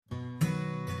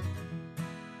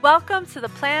Welcome to the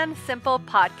Plan Simple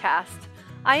podcast.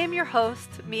 I am your host,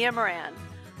 Mia Moran.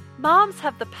 Moms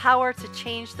have the power to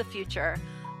change the future,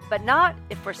 but not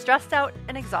if we're stressed out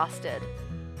and exhausted.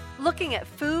 Looking at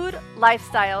food,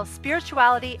 lifestyle,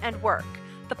 spirituality, and work,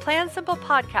 the Plan Simple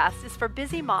podcast is for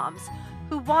busy moms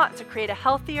who want to create a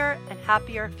healthier and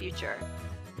happier future.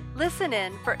 Listen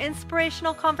in for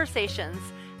inspirational conversations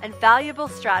and valuable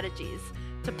strategies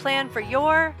to plan for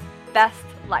your best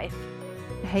life.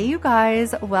 Hey, you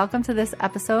guys, welcome to this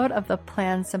episode of the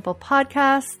Plan Simple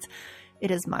podcast. It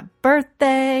is my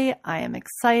birthday. I am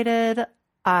excited.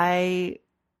 I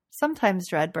sometimes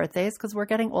dread birthdays because we're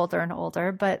getting older and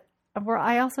older, but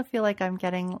I also feel like I'm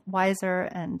getting wiser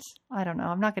and I don't know,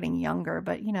 I'm not getting younger,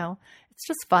 but you know, it's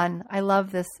just fun. I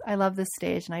love this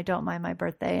stage and I don't mind my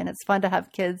birthday, and it's fun to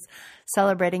have kids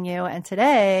celebrating you. And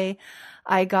today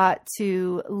I got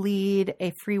to lead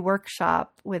a free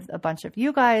workshop with a bunch of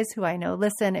you guys who I know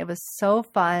listen. It was so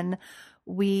fun.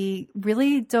 We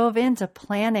really dove into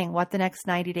planning what the next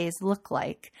 90 days look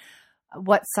like,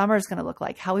 what summer is going to look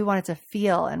like, how we want it to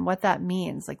feel, and what that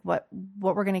means, like what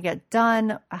we're going to get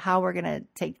done, how we're going to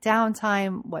take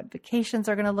downtime, what vacations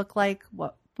are going to look like,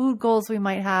 what food goals we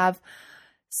might have.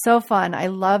 So fun. I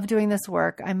love doing this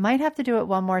work. I might have to do it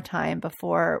one more time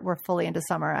before we're fully into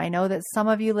summer. I know that some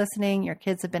of you listening, your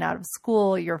kids have been out of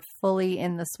school. You're fully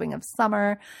in the swing of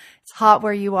summer. It's hot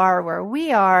where you are, where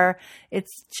we are.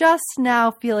 It's just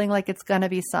now feeling like it's going to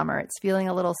be summer. It's feeling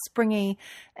a little springy,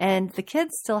 and the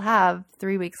kids still have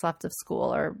 3 weeks left of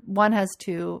school, or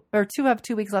two have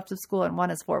 2 weeks left of school and one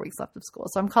has 4 weeks left of school.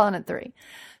 So I'm calling it 3.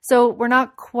 So we're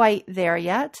not quite there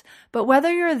yet, but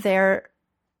whether you're there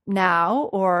now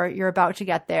or you're about to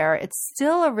get there, it's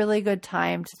still a really good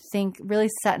time to think, really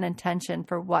set an intention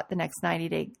for what the next 90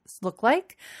 days look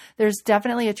like. There's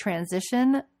definitely a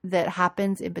transition that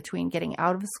happens in between getting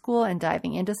out of school and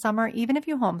diving into summer, even if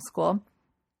you homeschool,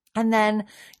 and then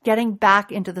getting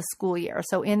back into the school year.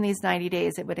 So in these 90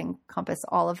 days, it would encompass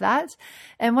all of that.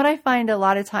 And what I find a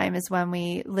lot of time is when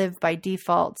we live by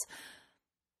default,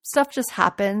 stuff just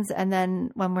happens. And then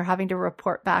when we're having to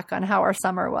report back on how our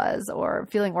summer was or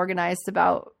feeling organized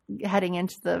about heading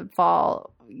into the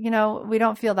fall, you know, we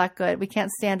don't feel that good. We can't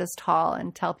stand as tall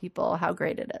and tell people how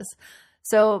great it is.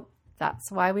 So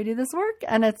that's why we do this work.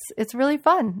 And it's really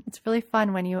fun. It's really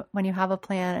fun when you have a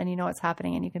plan and you know what's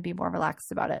happening and you can be more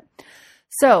relaxed about it.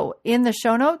 So in the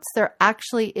show notes, there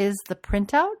actually is the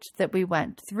printout that we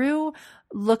went through.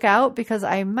 Look out, because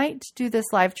I might do this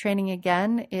live training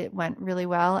again. It went really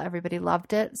well. Everybody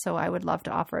loved it. So I would love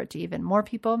to offer it to even more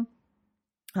people.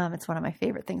 It's one of my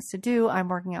favorite things to do. I'm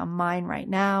working on mine right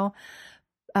now.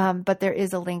 But there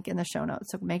is a link in the show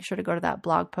notes. So make sure to go to that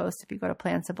blog post. If you go to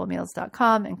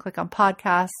plansimplemeals.com and click on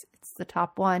podcasts, it's the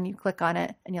top one. You click on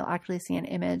it and you'll actually see an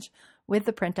image with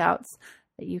the printouts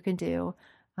that you can do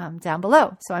down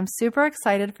below. So I'm super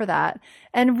excited for that.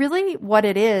 And really what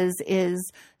it is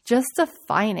just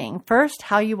defining first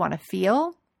how you want to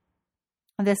feel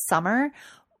this summer,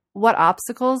 what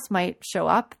obstacles might show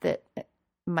up that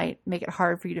might make it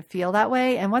hard for you to feel that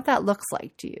way, and what that looks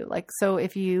like to you. Like, so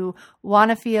if you want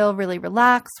to feel really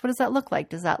relaxed, what does that look like?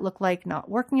 Does that look like not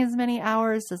working as many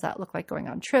hours? Does that look like going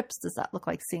on trips? Does that look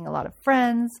like seeing a lot of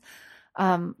friends?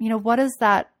 What does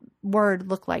that word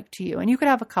look like to you? And you could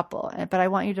have a couple, but I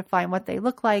want you to find what they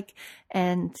look like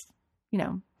and,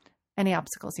 any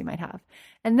obstacles you might have.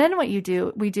 And then what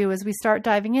we do is we start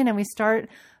diving in, and we start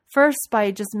first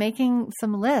by just making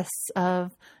some lists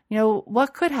of,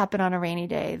 what could happen on a rainy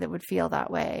day that would feel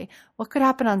that way? What could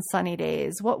happen on sunny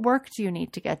days? What work do you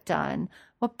need to get done?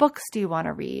 What books do you want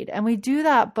to read? And we do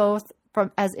that both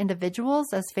as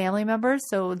individuals, as family members.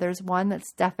 So there's one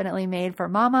that's definitely made for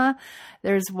mama.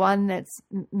 There's one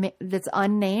that's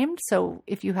unnamed. So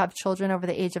if you have children over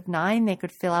the age of 9, they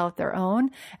could fill out their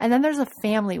own. And then there's a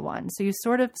family one. So you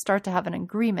sort of start to have an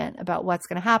agreement about what's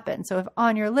going to happen. So if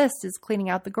on your list is cleaning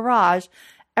out the garage,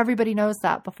 everybody knows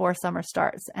that before summer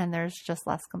starts, and there's just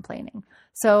less complaining.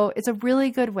 So it's a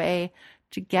really good way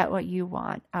to get what you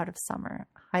want out of summer.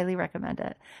 Highly recommend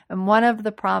it. And one of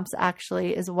the prompts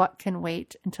actually is what can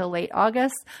wait until late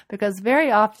August, because very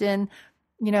often,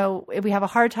 we have a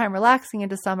hard time relaxing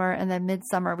into summer, and then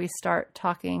midsummer we start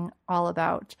talking all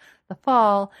about the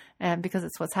fall, and because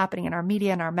it's what's happening in our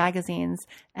media and our magazines.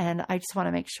 And I just want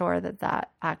to make sure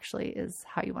that actually is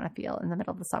how you want to feel in the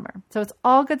middle of the summer. So it's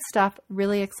all good stuff,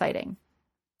 really exciting.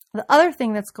 The other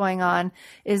thing that's going on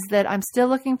is that I'm still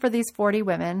looking for these 40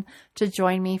 women to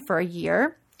join me for a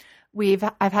year.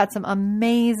 I've had some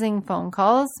amazing phone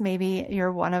calls. Maybe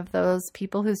you're one of those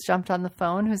people who's jumped on the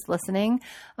phone, who's listening.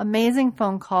 Amazing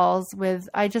phone calls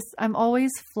I'm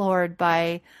always floored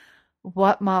by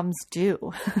what moms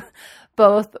do,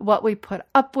 both what we put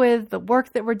up with, the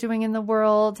work that we're doing in the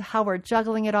world, how we're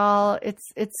juggling it all.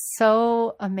 It's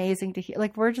so amazing to hear.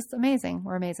 Like, we're just amazing.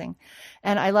 We're amazing.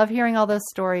 And I love hearing all those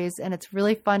stories, and it's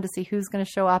really fun to see who's going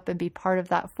to show up and be part of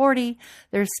that 40.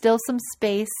 There's still some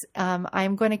space.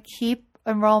 I'm going to keep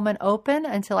enrollment open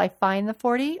until I find the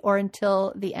 40 or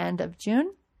until the end of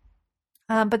June.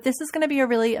 But this is going to be a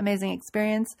really amazing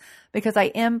experience because I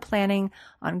am planning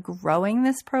on growing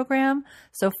this program.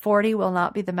 So 40 will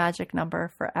not be the magic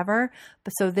number forever.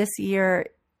 But so this year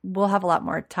we'll have a lot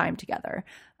more time together.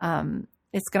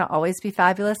 It's going to always be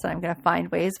fabulous, and I'm going to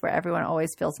find ways where everyone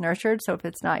always feels nurtured. So if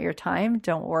it's not your time,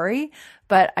 don't worry.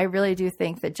 But I really do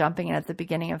think that jumping in at the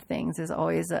beginning of things is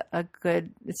always a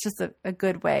good, it's just a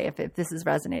good way if this is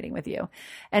resonating with you.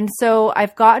 And so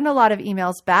I've gotten a lot of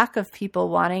emails back of people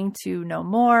wanting to know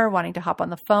more, wanting to hop on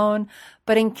the phone.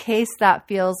 But in case that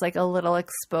feels like a little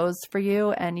exposed for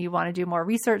you and you want to do more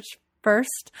research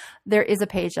first, there is a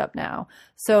page up now.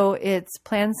 So it's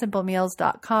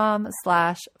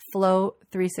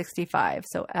plansimplemeals.com/flow365.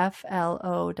 So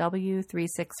FLOW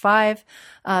 365.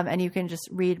 And you can just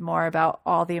read more about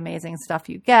all the amazing stuff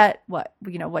you get, what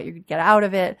you get out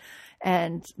of it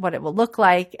and what it will look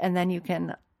like. And then you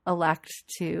can elect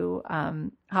to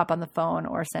hop on the phone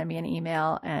or send me an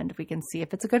email and we can see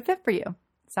if it's a good fit for you.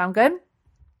 Sound good?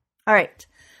 All right.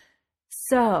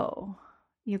 So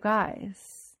you guys,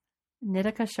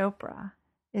 Nitika Chopra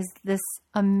is this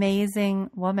amazing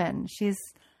woman. She's,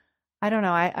 I don't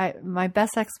know, my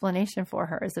best explanation for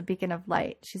her is a beacon of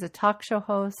light. She's a talk show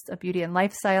host, a beauty and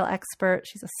lifestyle expert.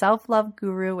 She's a self-love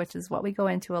guru, which is what we go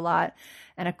into a lot,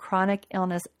 and a chronic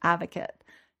illness advocate.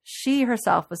 She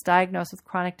herself was diagnosed with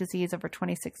chronic disease over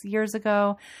 26 years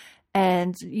ago,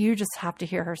 and you just have to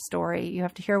hear her story. You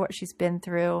have to hear what she's been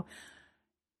through.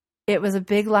 It was a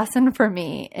big lesson for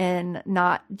me in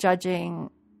not judging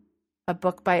a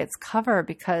book by its cover,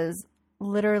 because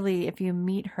literally if you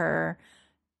meet her,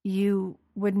 you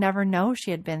would never know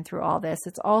she had been through all this.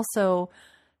 It's also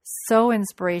so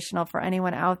inspirational for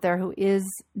anyone out there who is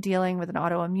dealing with an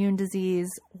autoimmune disease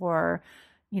or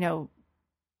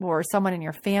someone in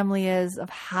your family is, of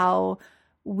how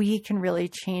we can really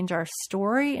change our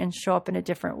story and show up in a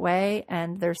different way.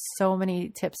 And there's so many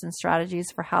tips and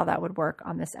strategies for how that would work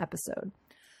on this episode.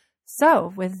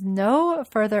 So with no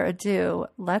further ado,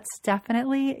 let's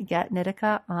definitely get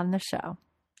Nitika on the show.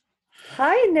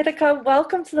 Hi, Nitika.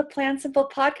 Welcome to the Plan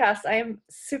Simple podcast. I am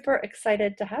super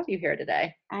excited to have you here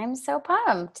today. I'm so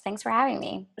pumped. Thanks for having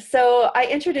me. So I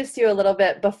introduced you a little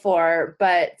bit before,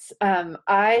 but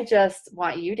I just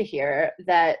want you to hear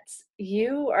that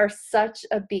you are such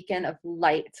a beacon of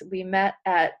light. We met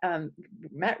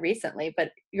recently,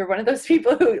 but you're one of those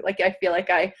people who, like, I feel like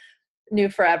I knew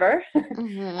forever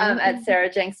at Sarah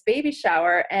Jenks' baby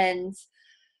shower, and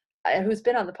who's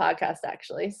been on the podcast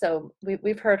actually. So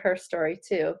we've heard her story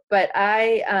too. But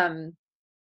I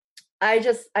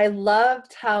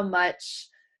loved how much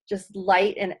just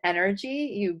light and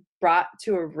energy you brought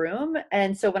to a room.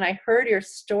 And so when I heard your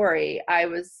story, I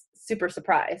was super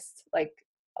surprised, like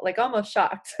almost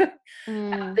shocked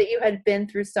that you had been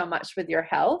through so much with your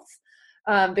health.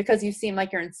 Because you seem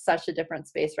like you're in such a different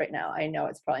space right now. I know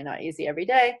it's probably not easy every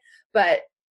day, but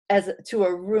as to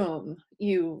a room,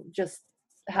 you just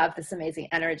have this amazing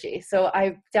energy. So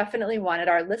I definitely wanted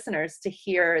our listeners to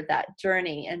hear that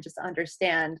journey and just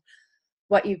understand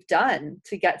what you've done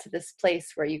to get to this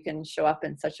place where you can show up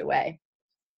in such a way.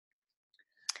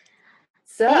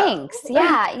 So thanks.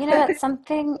 Yeah. That's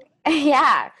something.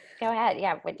 Yeah. Go ahead.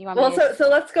 Yeah. What do you want me to? So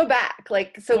let's go back. Will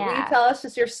you tell us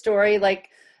just your story?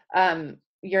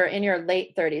 You're in your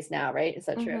late 30s now, right? Is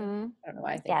that true? I don't know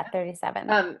why I think that. 37.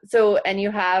 And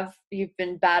you've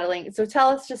been battling. So tell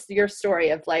us just your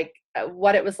story of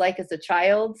what it was like as a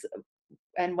child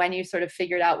and when you sort of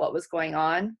figured out what was going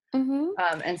on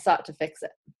and sought to fix it.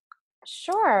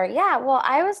 Sure. Yeah. Well,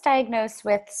 I was diagnosed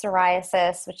with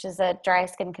psoriasis, which is a dry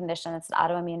skin condition. It's an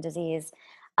autoimmune disease,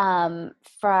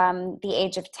 from the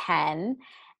age of 10.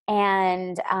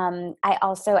 And I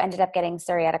also ended up getting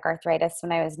psoriatic arthritis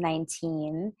when I was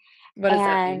 19. What does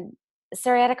that mean?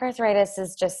 Psoriatic arthritis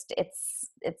is just, it's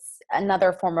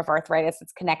another form of arthritis.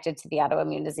 It's connected to the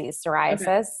autoimmune disease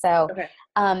psoriasis. Okay.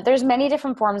 So there's many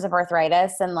different forms of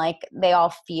arthritis, and they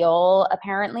all feel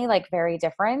apparently very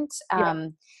different.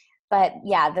 But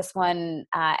yeah, this one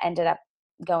ended up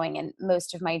going in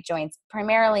most of my joints,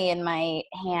 primarily in my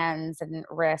hands and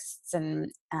wrists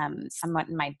and somewhat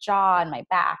in my jaw and my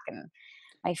back and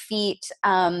my feet.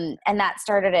 And that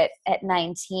started at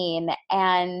 19.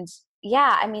 And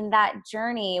yeah, I mean, that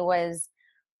journey was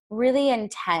really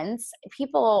intense.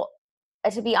 People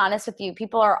to be honest with you,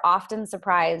 people are often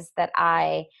surprised that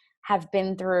I have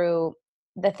been through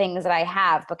the things that I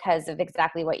have because of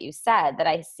exactly what you said, that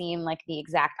I seem like the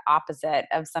exact opposite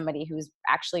of somebody who's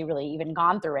actually really even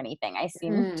gone through anything. I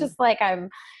seem just like I'm,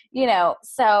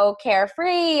 so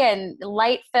carefree and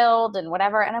light filled and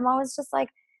whatever. And I'm always just like,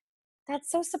 that's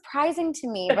so surprising to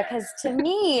me, because to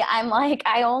me, I'm like,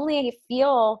 I only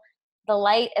feel the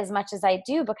light as much as I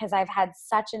do because I've had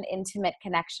such an intimate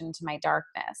connection to my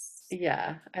darkness.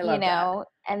 Yeah, I love that.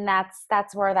 And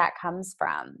that's where that comes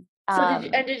from. So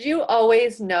did you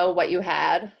always know what you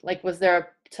had? Like, was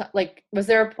there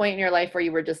a point in your life where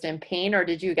you were just in pain, or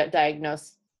did you get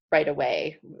diagnosed right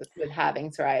away with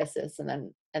having psoriasis and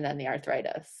then the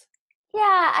arthritis?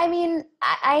 Yeah, I mean,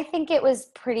 I think it was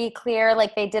pretty clear.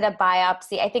 Like, they did a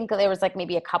biopsy. I think there was like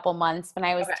maybe a couple months when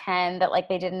I was 10 that like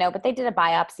they didn't know, but they did a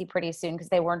biopsy pretty soon because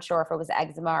they weren't sure if it was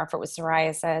eczema or if it was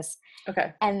psoriasis.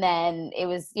 Okay. And then it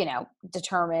was,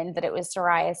 determined that it was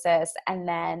psoriasis. And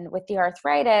then with the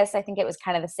arthritis, I think it was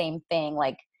kind of the same thing.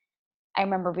 Like, I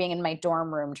remember being in my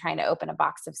dorm room trying to open a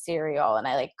box of cereal, and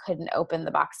I like couldn't open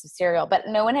the box of cereal, but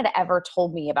no one had ever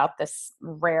told me about this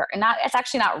rare, and it's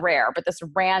actually not rare, but this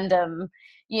random,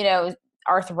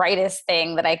 arthritis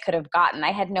thing that I could have gotten.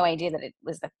 I had no idea that it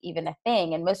was even a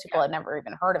thing. And most people had never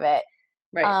even heard of it.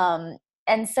 Right.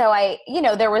 And so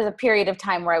there was a period of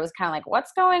time where I was kind of like,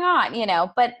 what's going on?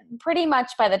 But pretty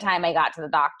much by the time I got to the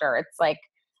doctor, it's like,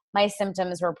 my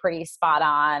symptoms were pretty spot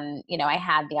on. I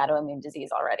had the autoimmune disease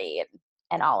already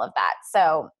and all of that.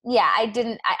 So yeah,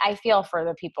 I feel for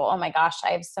the people. Oh my gosh,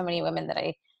 I have so many women that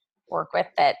I work with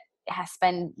that has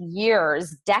spent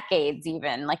years, decades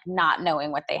even, like not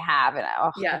knowing what they have. And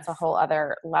that's a whole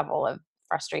other level of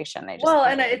frustration.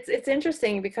 And it's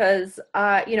interesting because,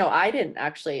 I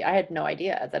had no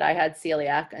idea that I had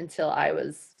celiac until I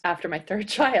was after my third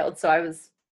child. So I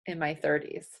was in my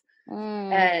 30s.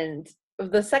 And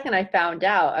the second I found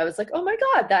out, I was like, oh my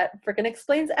God, that freaking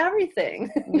explains everything.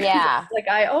 Yeah. Like,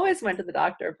 I always went to the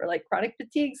doctor for like chronic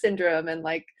fatigue syndrome and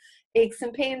like aches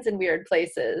and pains in weird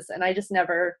places. And I just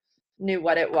never knew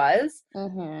what it was.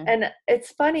 And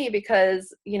it's funny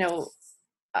because,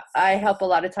 I help a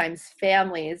lot of times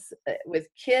families with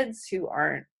kids who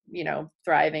aren't,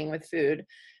 thriving with food.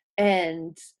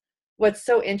 And what's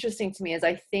so interesting to me is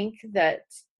I think that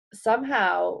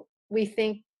somehow we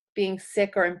think being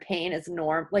sick or in pain is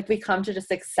norm. Like, we come to just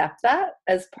accept that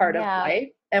as part of life,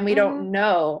 and we don't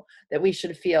know that we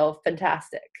should feel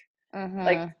fantastic.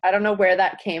 Like, I don't know where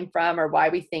that came from or why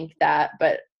we think that,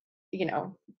 but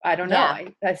I don't know.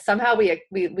 I somehow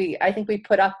I think we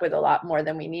put up with a lot more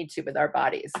than we need to with our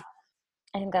bodies.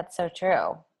 I think that's so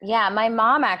true. Yeah. My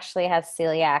mom actually has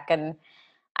celiac, and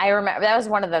I remember that was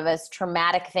one of the most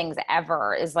traumatic things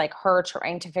ever, is like her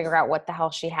trying to figure out what the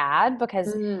hell she had,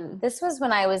 because this was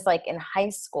when I was like in high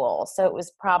school. So it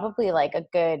was probably like a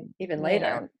good, even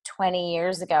later, 20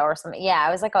 years ago or something. Yeah.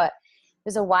 It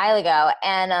was a while ago.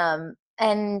 And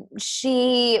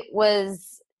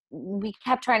we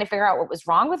kept trying to figure out what was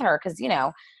wrong with her. Cause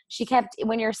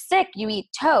when you're sick, you eat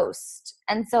toast.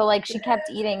 And so like she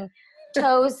kept eating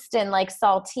toast and like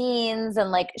saltines,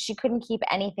 and like she couldn't keep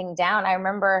anything down. I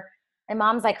remember my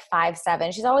mom's like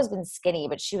 5'7". She's always been skinny,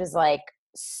 but she was like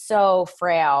so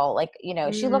frail. Like,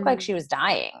 she looked like she was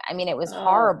dying. I mean, it was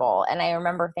horrible. And I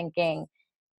remember thinking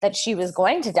that she was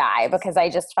going to die, because I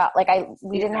just felt like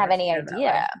we didn't have any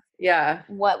idea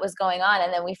what was going on.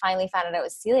 And then we finally found out it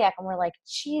was celiac, and we're like,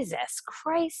 Jesus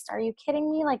Christ, are you kidding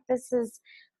me? Like, this is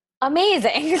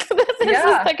amazing. This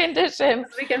is the condition.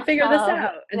 We can figure this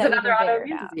out. It's another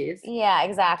autoimmune disease. Yeah,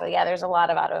 exactly. Yeah, there's a lot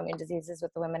of autoimmune diseases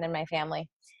with the women in my family.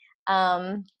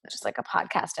 Just like a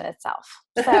podcast in itself.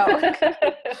 So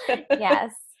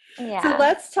yes. Yeah. So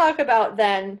let's talk about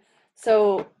then.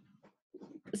 So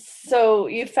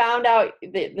you found out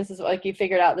that this is like, you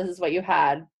figured out this is what you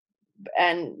had.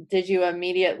 And did you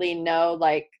immediately know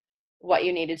like what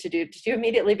you needed to do? Did you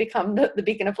immediately become the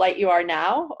beacon of light you are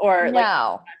now? Or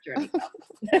no,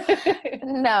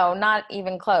 no, not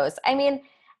even close. I mean,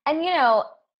 and the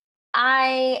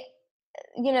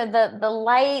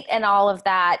light and all of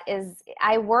that is,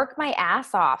 I work my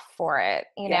ass off for it,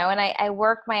 and I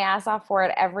work my ass off for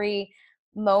it every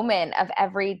moment of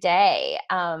every day.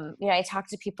 I talk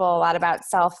to people a lot about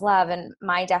self-love, and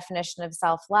my definition of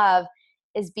self-love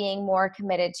is being more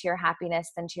committed to your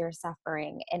happiness than to your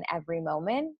suffering in every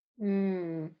moment.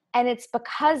 And it's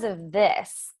because of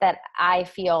this that I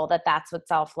feel that that's what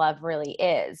self-love really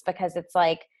is, because it's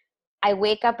like, I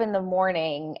wake up in the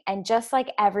morning, and just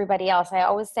like everybody else, I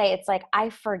always say, it's like, I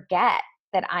forget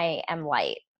that I am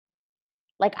light.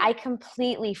 Like I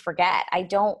completely forget.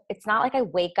 It's not like I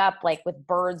wake up like with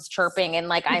birds chirping and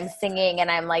like I'm singing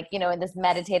and I'm like, in this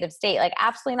meditative state. Like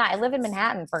absolutely not. I live in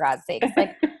Manhattan, for God's sakes.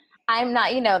 Like I'm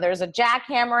not, there's a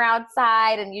jackhammer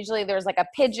outside and usually there's like a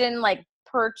pigeon like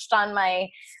perched on my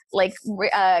like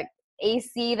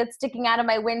AC that's sticking out of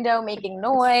my window making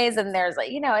noise. And there's like,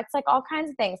 it's like all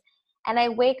kinds of things. And I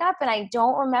wake up and I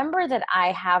don't remember that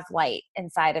I have light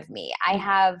inside of me. I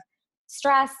have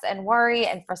stress and worry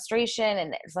and frustration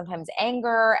and sometimes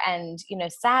anger and,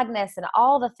 sadness and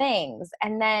all the things.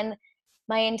 And then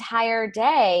my entire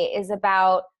day is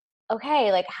about,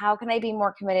 okay, like how can I be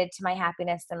more committed to my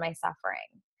happiness than my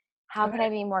suffering? How can I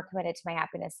be more committed to my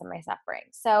happiness than my suffering?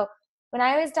 So when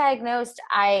I was diagnosed,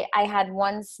 I had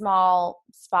one small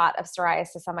spot of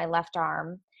psoriasis on my left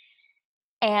arm.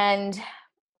 And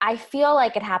I feel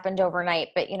like it happened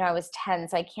overnight, but I was 10,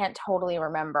 so I can't totally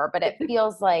remember, but it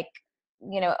feels like,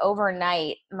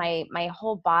 overnight my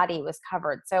whole body was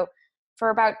covered. So for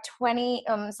about 16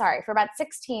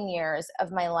 years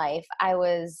of my life, I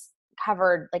was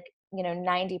covered, like,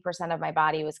 90% of my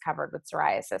body was covered with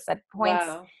psoriasis. At points,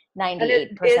 wow.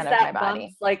 98% of my body.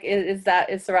 Bumps? Like, is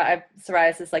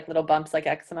psoriasis like little bumps like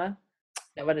eczema? Is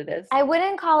that what it is? I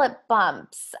wouldn't call it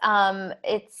bumps.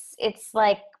 It's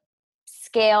like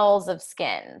scales of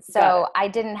skin. So I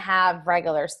didn't have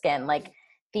regular skin, like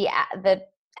the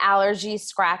allergy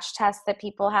scratch test that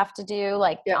people have to do,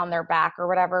 like on their back or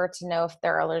whatever, to know if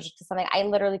they're allergic to something. I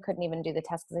literally couldn't even do the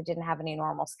test because I didn't have any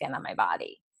normal skin on my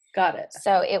body. Got it.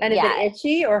 So is it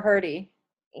itchy or hurty?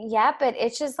 Yeah, but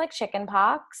it's just like chicken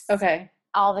pox. Okay.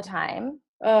 All the time.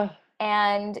 Ugh.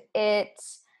 And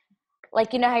it's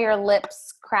like, how your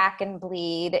lips crack and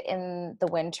bleed in the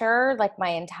winter, like my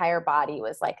entire body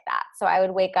was like that. So I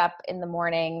would wake up in the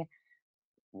morning,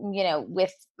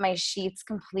 with my sheets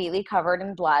completely covered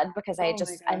in blood because I had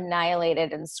just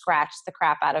annihilated and scratched the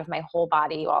crap out of my whole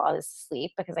body while I was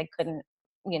asleep because I couldn't,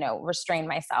 restrain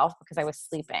myself because I was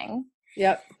sleeping.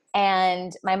 Yep.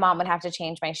 And my mom would have to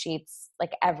change my sheets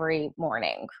like every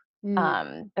morning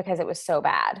because it was so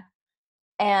bad.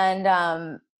 And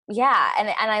yeah, and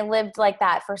I lived like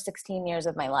that for 16 years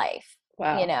of my life.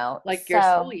 Wow. Like your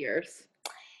school years.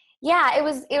 Yeah, it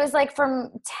was like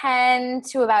from 10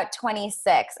 to about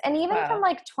 26. And even from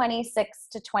like 26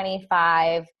 to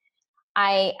 25,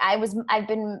 I'm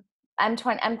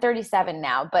 37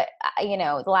 now, but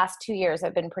the last 2 years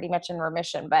I've been pretty much in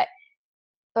remission. But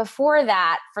before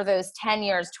that, for those 10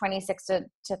 years, 26 to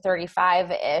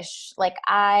 35-ish, like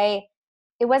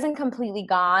it wasn't completely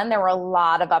gone. There were a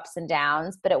lot of ups and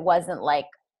downs, but it wasn't like,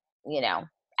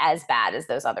 as bad as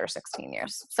those other 16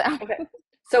 years. So, okay.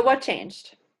 So what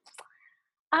changed?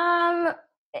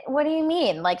 What do you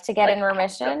mean? Like to get in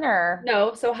remission or?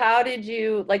 No. So how did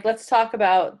you, like, let's talk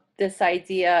about this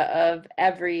idea of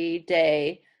every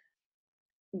day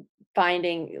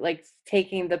finding, like,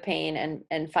 taking the pain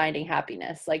and finding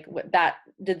happiness. Like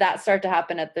did that start to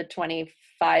happen at the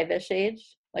 25-ish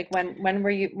age? Like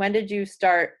when did you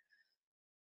start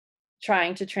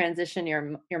trying to transition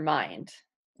your mind?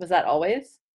 Was that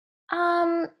always?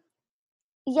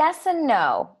 Yes and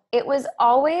no. It was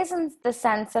always in the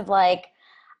sense of like,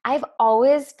 I've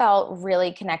always felt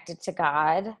really connected to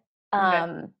God.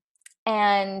 And,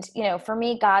 for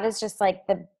me, God is just like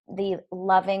the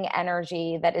loving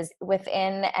energy that is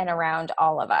within and around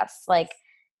all of us. Like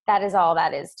that is all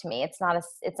that is to me. It's not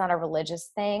a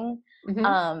religious thing.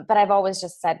 But I've always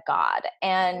just said God.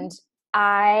 And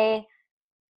I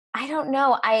don't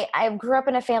know. I grew up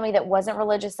in a family that wasn't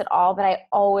religious at all, but I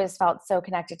always felt so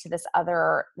connected to this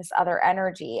other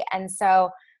energy. And so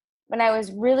when I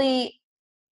was really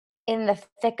in the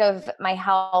thick of my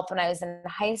health, when I was in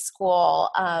high school,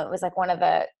 it was like one of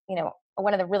the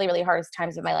really, really hardest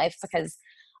times of my life because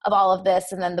of all of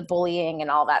this and then the bullying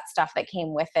and all that stuff that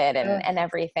came with it and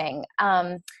everything.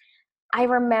 I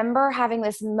remember having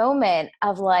this moment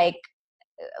of like,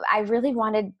 I really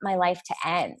wanted my life to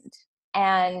end.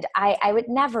 And I would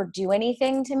never do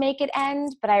anything to make it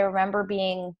end, but I remember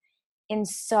being in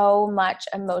so much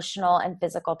emotional and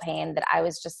physical pain that I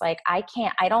was just like, I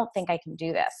don't think I can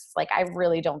do this. Like, I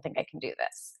really don't think I can do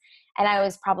this. And I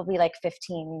was probably like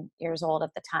 15 years old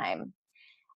at the time.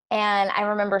 And I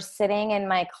remember sitting in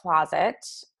my closet,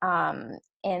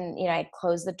 I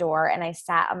closed the door and I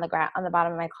sat on the ground, on the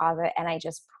bottom of my closet, and I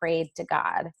just prayed to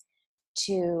God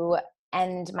to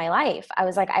end my life. I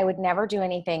was like, I would never do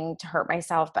anything to hurt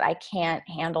myself, but I can't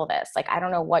handle this. Like, I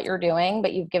don't know what you're doing,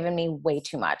 but you've given me way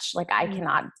too much. Like, I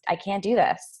can't do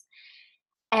this.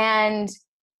 And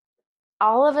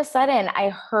all of a sudden I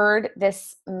heard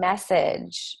this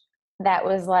message that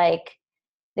was like,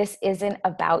 this isn't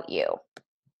about you.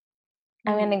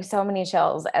 I'm getting so many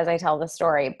chills as I tell the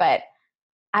story, but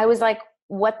I was like,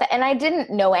 and I didn't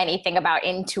know anything about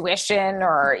intuition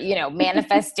or,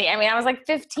 manifesting. I mean, I was like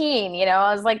 15,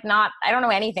 I was like, I don't know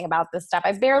anything about this stuff.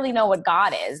 I barely know what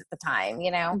God is at the time,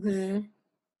 Mm-hmm.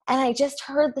 And I just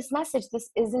heard this message. This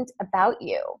isn't about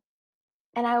you.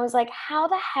 And I was like, how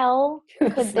the hell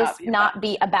could this not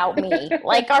be about me?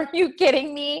 Like, are you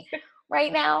kidding me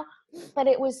right now? But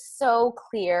it was so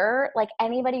clear. Like,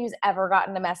 anybody who's ever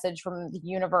gotten a message from the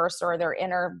universe or their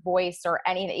inner voice or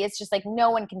anything, it's just like, no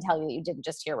one can tell you that you didn't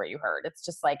just hear what you heard. It's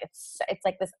just like, it's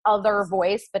like this other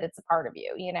voice, but it's a part of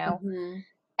you, Mm-hmm.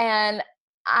 And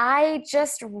I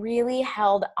just really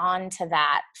held on to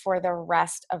that for the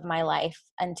rest of my life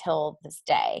until this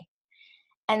day.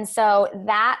 And so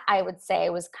that, I would say,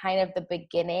 was kind of the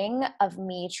beginning of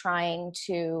me trying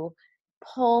to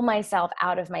pull myself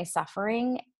out of my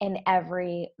suffering in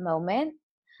every moment.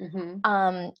 Mm-hmm.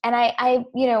 And I,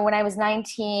 when I was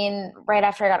 19, right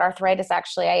after I got arthritis,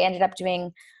 actually, I ended up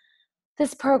doing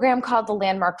this program called the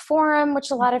Landmark Forum,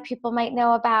 which a lot of people might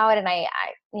know about. And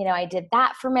I did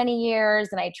that for many years,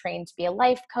 and I trained to be a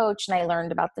life coach, and I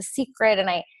learned about The Secret, and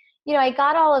I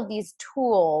got all of these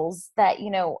tools that,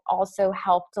 also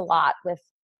helped a lot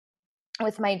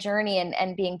with my journey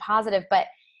and being positive. But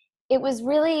it was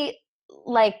really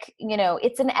like,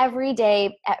 it's an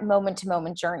everyday moment to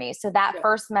moment journey. So that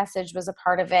first message was a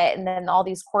part of it. And then all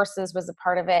these courses was a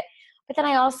part of it. But then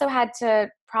I also had to,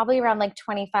 probably around like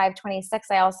 25,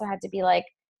 26, I also had to be like,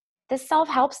 this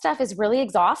self-help stuff is really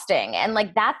exhausting. And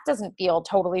like, that doesn't feel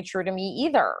totally true to me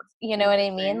either. You know what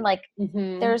I mean? Like,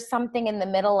 there's something in the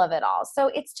middle of it all.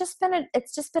 So it's just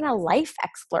been a life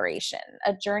exploration,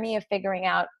 a journey of figuring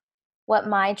out what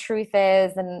my truth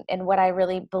is and what I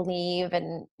really believe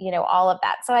and, all of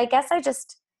that. So I guess I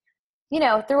just,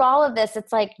 through all of this,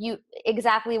 it's like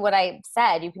exactly what I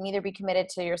said, you can either be committed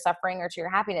to your suffering or to your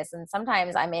happiness. And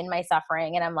sometimes I'm in my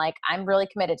suffering and I'm like, I'm really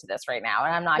committed to this right now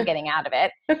and I'm not getting out of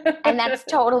it. And that's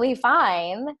totally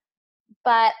fine.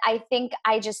 But I think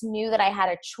I just knew that I had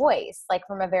a choice, like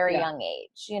from a very young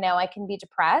age. I can be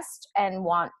depressed and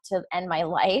want to end my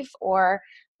life, or,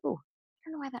 ooh, I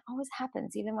don't know why that always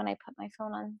happens, even when I put my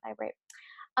phone on vibrate.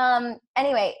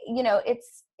 Anyway,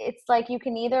 it's like you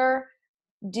can either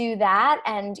do that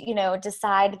and,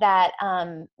 decide that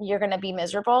you're going to be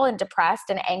miserable and depressed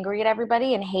and angry at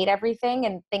everybody and hate everything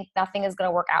and think nothing is going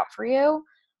to work out for you.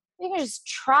 You can just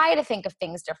try to think of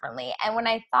things differently. And when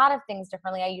I thought of things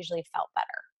differently, I usually felt better.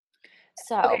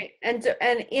 So, okay.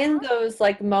 And in those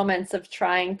like moments of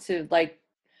trying to like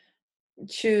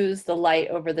choose the light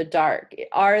over the dark,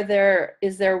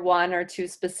 is there one or two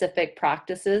specific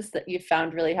practices that you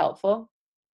found really helpful?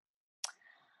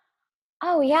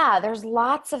 oh yeah, there's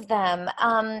lots of them.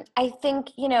 I think,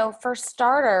 for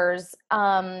starters,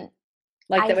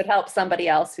 Like that would help somebody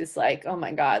else who's like, oh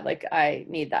my God, like I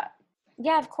need that.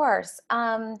 Yeah, of course.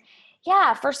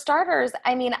 Yeah, for starters,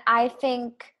 I mean, I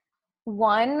think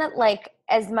one, like,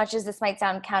 as much as this might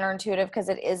sound counterintuitive because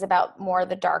it is about more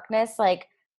the darkness, like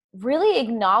really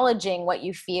acknowledging what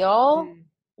you feel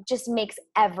just makes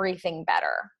everything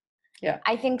better. Yeah.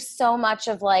 I think so much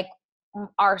of like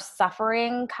our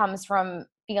suffering comes from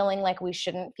feeling like we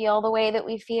shouldn't feel the way that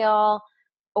we feel,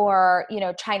 or,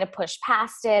 trying to push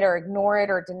past it or ignore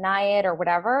it or deny it or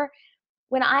whatever.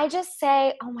 When I just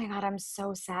say, oh my God, I'm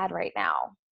so sad right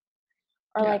now,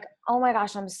 or like, oh my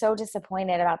gosh, I'm so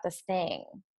disappointed about this thing,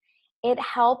 it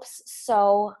helps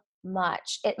so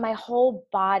much. My whole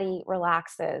body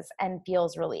relaxes and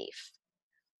feels relief.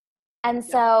 And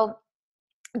so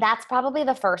that's probably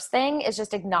the first thing, is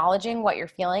just acknowledging what you're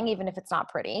feeling, even if it's not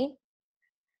pretty.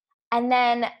 And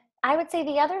then I would say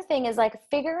the other thing is like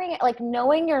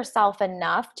knowing yourself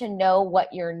enough to know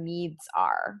what your needs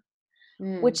are.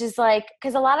 Which is like,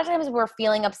 because a lot of times we're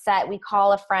feeling upset, we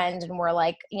call a friend and we're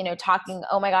like, talking,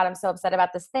 oh my God, I'm so upset about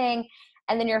this thing.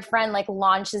 And then your friend like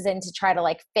launches in to try to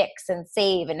like fix and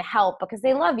save and help because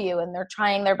they love you and they're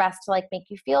trying their best to like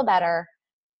make you feel better.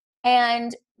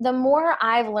 And the more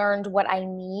I've learned what I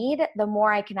need, the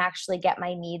more I can actually get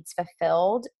my needs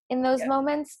fulfilled in those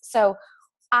moments. So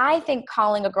I think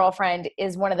calling a girlfriend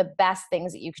is one of the best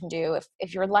things that you can do.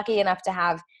 If you're lucky enough to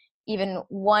have even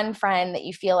one friend that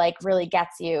you feel like really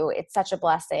gets you, it's such a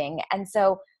blessing. And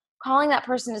so calling that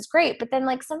person is great. But then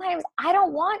like sometimes I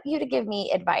don't want you to give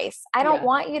me advice. I don't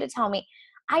want you to tell me.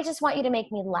 I just want you to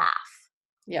make me laugh.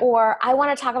 Yeah. Or I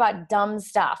want to talk about dumb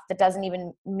stuff that doesn't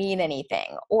even mean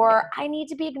anything. Or I need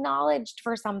to be acknowledged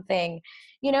for something.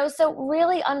 So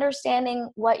really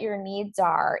understanding what your needs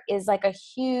are is like a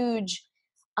huge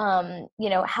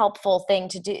helpful thing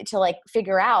to do, to like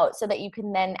figure out, so that you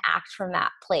can then act from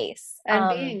that place.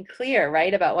 And being clear,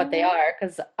 right, about what they are.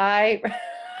 Because I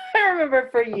remember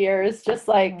for years just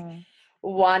like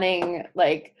wanting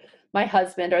like my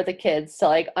husband or the kids to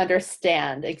like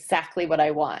understand exactly what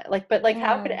I want. Like, but like,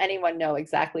 how could anyone know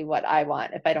exactly what I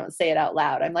want if I don't say it out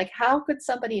loud? I'm like, how could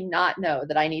somebody not know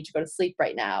that I need to go to sleep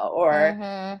right now, or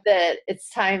that it's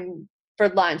time for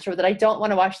lunch, or that I don't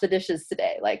want to wash the dishes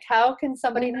today? Like, how can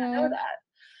somebody not know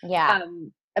that? Yeah.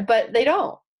 But they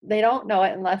don't know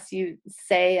it unless you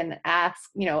say and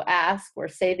ask or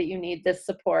say that you need this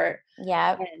support.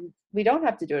 Yeah. And we don't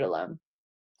have to do it alone.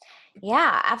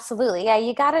 Yeah, absolutely. Yeah.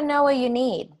 You got to know what you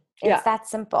need. It's that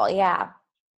simple. Yeah.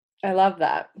 I love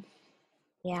that.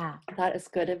 Yeah. That is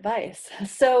good advice.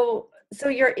 So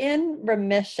you're in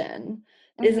remission.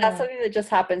 Is that something that just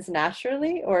happens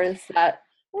naturally, or is that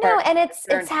no? And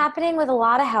it's happening with a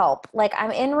lot of help. Like,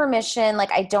 I'm in remission.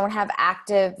 Like, I don't have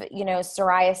active,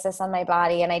 psoriasis on my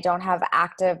body, and I don't have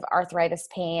active arthritis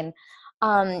pain.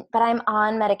 But I'm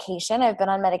on medication. I've been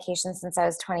on medication since I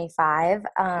was 25.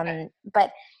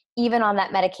 But even on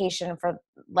that medication for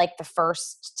like the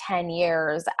first 10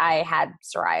 years, I had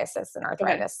psoriasis and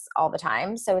arthritis all the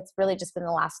time. So it's really just been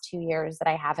the last 2 years that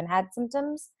I haven't had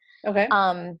symptoms. Okay.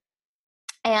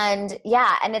 And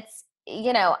yeah, and it's,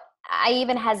 I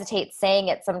even hesitate saying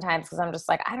it sometimes because I'm just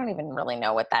like, I don't even really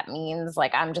know what that means.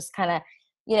 Like, I'm just kind of,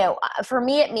 for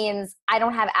me, it means I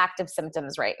don't have active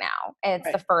symptoms right now. And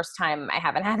it's the first time I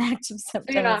haven't had active symptoms.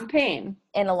 So you're not in pain?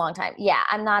 In a long time. Yeah,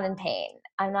 I'm not in pain.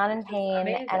 I'm not in pain,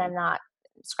 and I'm not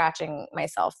scratching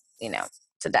myself,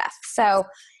 to death. So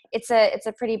it's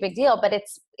a pretty big deal, but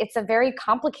it's a very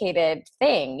complicated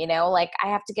thing, like I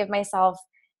have to give myself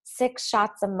 6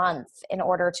 shots a month in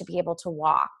order to be able to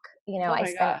walk. I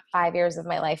spent 5 years of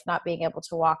my life not being able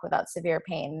to walk without severe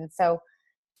pain. So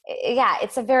yeah,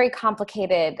 it's a very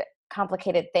complicated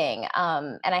thing.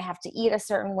 And I have to eat a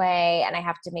certain way, and I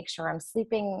have to make sure I'm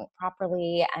sleeping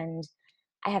properly, and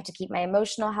I have to keep my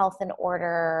emotional health in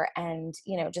order, and,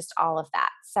 just all of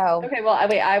that. So, okay. Well,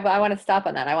 I want to stop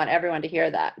on that. I want everyone to hear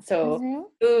that. So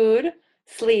food,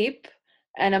 sleep,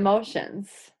 and emotions.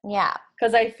 Yeah.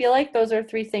 Because I feel like those are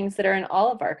 3 things that are in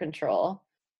all of our control.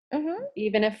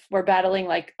 Even if we're battling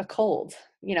like a cold,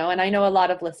 and I know a lot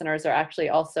of listeners are actually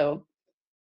also,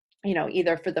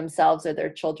 either for themselves or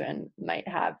their children might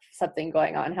have something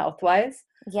going on health-wise.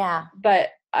 Yeah. But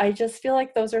I just feel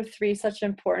like those are 3 such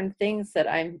important things that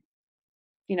I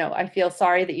feel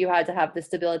sorry that you had to have this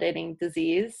debilitating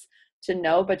disease to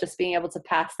know, but just being able to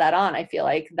pass that on, I feel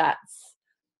like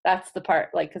that's the part,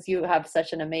 like, because you have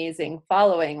such an amazing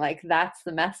following, like that's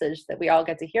the message that we all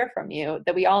get to hear from you,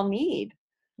 that we all need.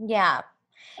 Yeah.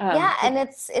 And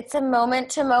it's a moment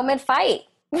to moment fight.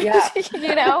 Yeah.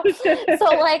 So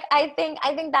like, I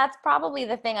think that's probably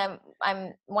the thing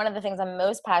I'm one of the things I'm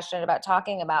most passionate about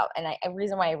talking about. And a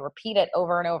reason why I repeat it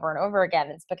over and over and over again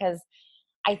is because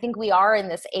I think we are in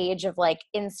this age of like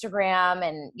Instagram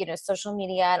and, social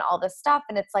media and all this stuff.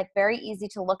 And it's like very easy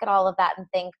to look at all of that and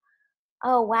think,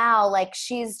 oh, wow, like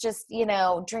she's just,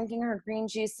 drinking her green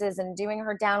juices and doing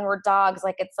her downward dogs.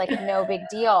 Like, it's like no big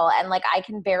deal. And like, I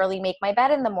can barely make my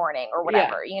bed in the morning or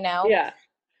whatever, Yeah.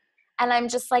 And I'm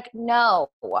just like, no,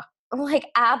 like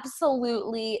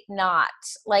absolutely not.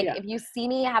 Like, if you see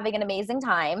me having an amazing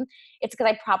time, it's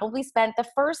because I probably spent the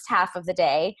first half of the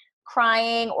day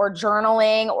crying or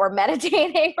journaling or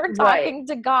meditating or talking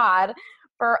to God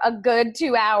for a good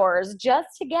 2 hours just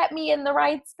to get me in the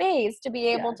right space to be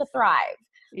able to thrive.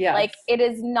 Yeah. Like, it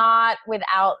is not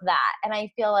without that. And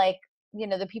I feel like,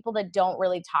 the people that don't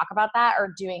really talk about that are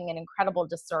doing an incredible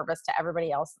disservice to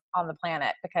everybody else on the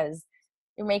planet, because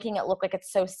you're making it look like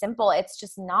it's so simple. It's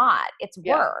just not. It's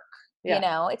work.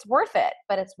 It's worth it,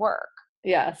 but it's work.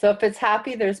 Yeah. So if it's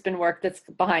happy, there's been work that's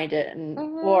behind it, and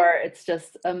or it's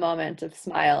just a moment of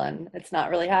smile and it's not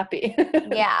really happy.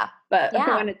 Yeah. But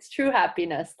when it's true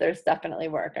happiness, there's definitely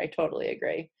work. I totally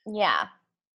agree. Yeah.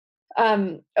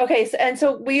 Okay.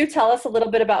 So will you tell us a little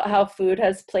bit about how food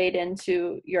has played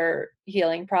into your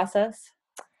healing process?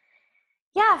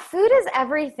 Yeah, food is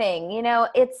everything.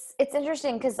 It's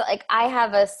interesting because like I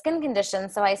have a skin condition,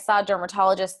 so I saw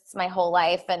dermatologists my whole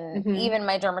life, and even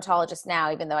my dermatologist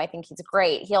now, even though I think he's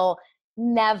great, he'll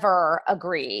never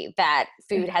agree that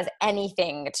food has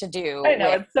anything to do I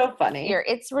know, with it's so funny.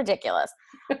 It's ridiculous.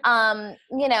 And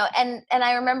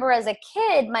I remember as a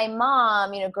kid, my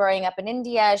mom, growing up in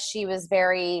India, she was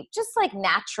very just like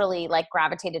naturally like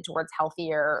gravitated towards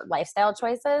healthier lifestyle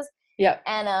choices. Yeah.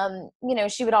 And,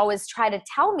 she would always try to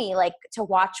tell me like to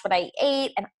watch what I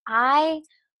ate. And I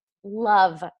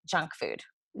love junk food.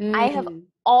 I have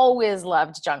always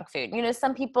loved junk food. You know,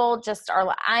 some people just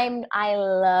are, I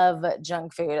love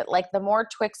junk food. Like the more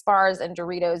Twix bars and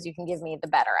Doritos you can give me, the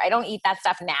better. I don't eat that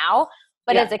stuff now,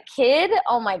 but as a kid,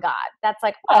 oh my God, that's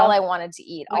like all I wanted to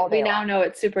eat all day long. We now know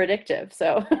it's super addictive.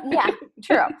 So yeah,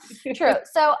 true.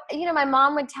 So, you know, my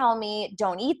mom would tell me,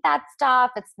 don't eat that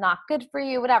stuff. It's not good for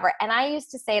you, whatever. And I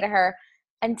used to say to her,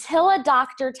 until a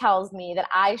doctor tells me that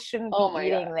I shouldn't be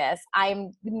eating this,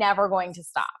 I'm never going to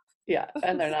stop. Yeah.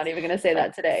 And they're not even going to say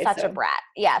that today. Such a brat.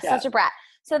 Yeah, such a brat.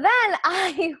 So then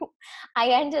I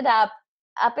ended up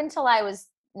until I was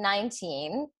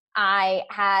 19, I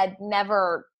had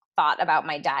never thought about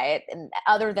my diet, and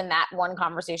other than that one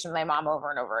conversation with my mom over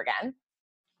and over again.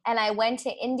 And I went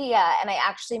to India and I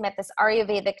actually met this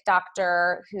Ayurvedic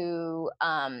doctor who,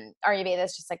 Ayurveda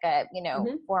is just like a, you know,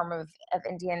 form of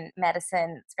Indian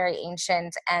medicine. It's very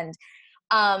ancient. And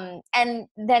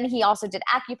then he also did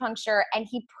acupuncture, and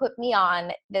he put me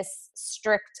on this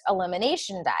strict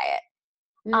elimination diet.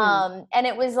 And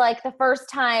it was like the first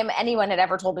time anyone had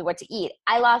ever told me what to eat.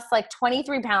 I lost like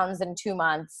 23 pounds in 2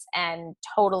 months and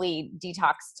totally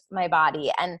detoxed my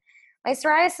body. And my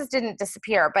psoriasis didn't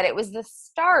disappear, but it was the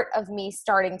start of me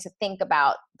starting to think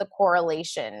about the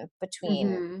correlation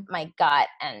between my gut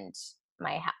and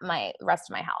my rest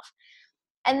of my health.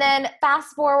 And then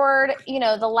fast forward, you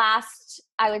know, the last,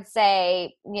 I would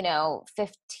say, you know,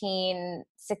 15,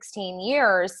 16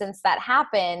 years since that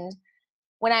happened,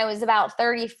 when I was about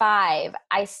 35,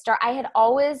 I had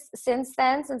always, since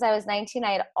then, since I was 19,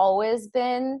 I had always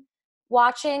been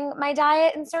watching my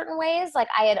diet in certain ways. Like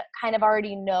I had kind of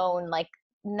already known, like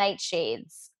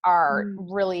nightshades are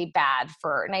really bad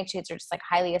for, nightshades are just like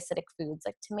highly acidic foods,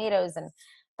 like tomatoes and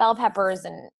bell peppers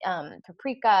and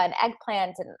paprika and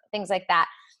eggplant and things like that.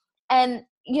 And,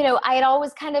 you know, I had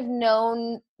always kind of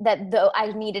known that though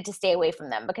I needed to stay away from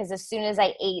them, because as soon as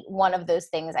I ate one of those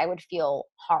things, I would feel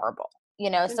horrible, you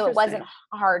know, so it wasn't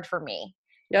hard for me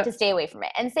to stay away from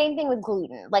it. And same thing with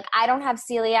gluten. Like I don't have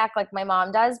celiac like my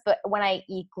mom does, but when I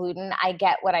eat gluten, I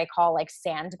get what I call like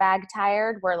sandbag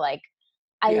tired, where like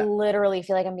I literally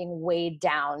feel like I'm being weighed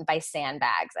down by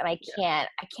sandbags, and I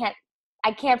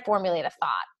can't formulate a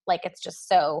thought. Like it's just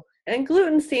so. And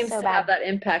gluten seems to have that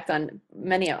impact on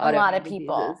a lot of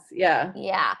people. Yeah.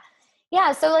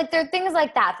 So like there are things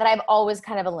like that I've always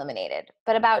kind of eliminated.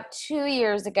 But about 2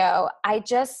 years ago, I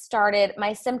just started,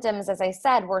 my symptoms, as I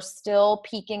said, were still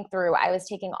peeking through. I was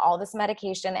taking all this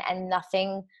medication and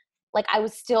nothing, like I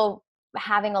was still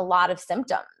having a lot of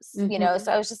symptoms, you know?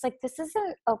 So I was just like, this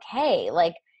isn't okay.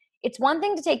 Like it's one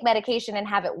thing to take medication and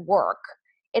have it work.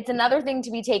 It's another thing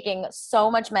to be taking so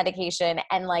much medication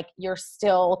and like you're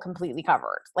still completely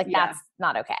covered. Like that's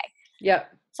not okay.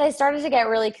 Yep. So I started to get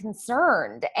really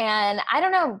concerned, and I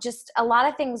don't know, just a lot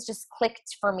of things just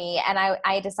clicked for me. And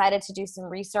I decided to do some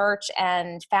research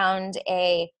and found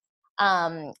a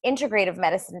integrative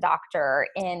medicine doctor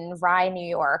in Rye, New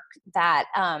York, that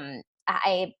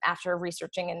after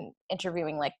researching and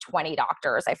interviewing like 20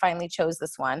 doctors, I finally chose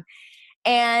this one.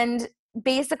 And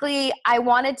basically I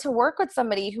wanted to work with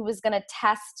somebody who was going to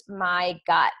test my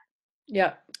gut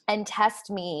and test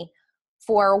me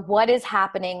for what is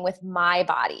happening with my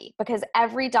body, because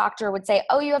every doctor would say,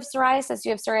 oh, you have psoriasis,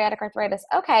 you have psoriatic arthritis.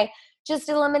 Okay, just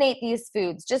eliminate these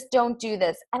foods. Just don't do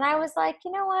this. And I was like,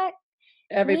 you know what?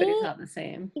 Everybody's not the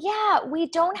same. Yeah,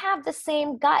 we don't have the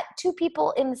same gut. Two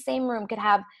people in the same room could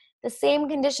have the same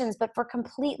conditions, but for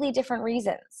completely different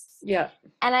reasons. Yeah.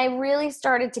 And I really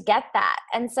started to get that.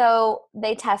 And so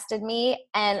they tested me,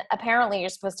 and apparently you're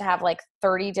supposed to have like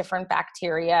 30 different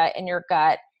bacteria in your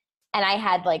gut. And I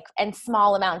had like, and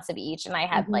small amounts of each. And I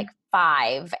had like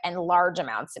 5 and large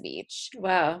amounts of each.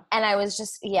 Wow. And I was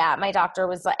just, my doctor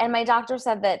was like, and my doctor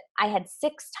said that I had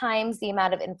 6 times the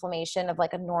amount of inflammation of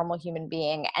like a normal human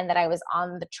being. And that I was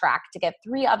on the track to get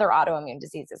 3 other autoimmune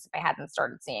diseases if I hadn't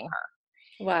started seeing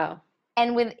her. Wow.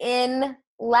 And within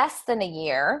less than a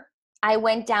year, I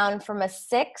went down from a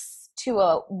 6 to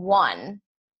a 1,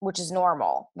 which is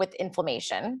normal with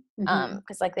inflation.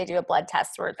 Because like they do a blood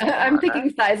test where it's like I'm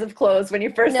thinking size of clothes when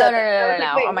you first said it.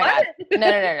 No. Oh my God.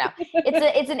 No.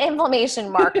 It's an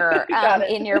inflammation marker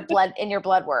in your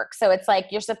blood work. So it's like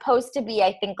you're supposed to be,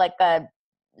 I think, like a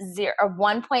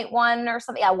 1.1 or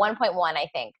something. Yeah, 1.1, I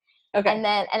think. Okay. And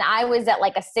I was at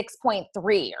like a 6.3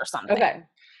 or something. Okay.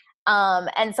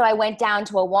 And so I went down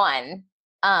to a 1,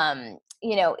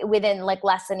 you know, within like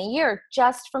less than a year,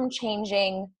 just from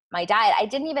changing my diet. I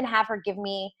didn't even have her give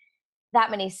me that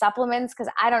many supplements,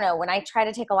 because I don't know, when I try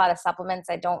to take a lot of supplements,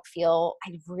 I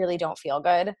really don't feel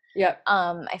good. Yeah.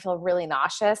 I feel really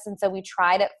nauseous. And so we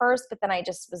tried at first, but then I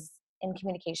just was in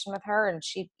communication with her, and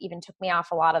she even took me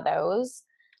off a lot of those.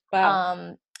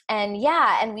 Wow. And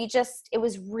it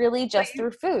was really just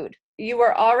through food. You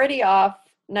were already off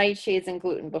nightshades and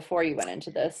gluten before you went into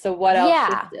this. So what else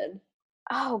Yeah. shifted?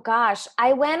 Oh gosh.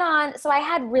 So I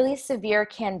had really severe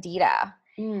candida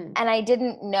and I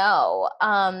didn't know.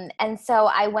 And so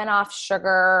I went off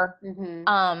sugar,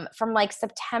 from like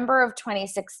September of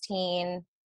 2016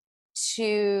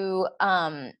 to,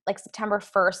 like September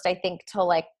 1st, I think, till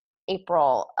like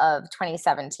April of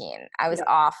 2017. I was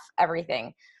off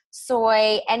everything.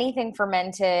 Soy, anything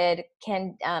fermented,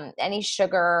 any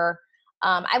sugar.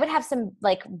 I would have some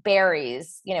like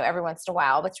berries, every once in a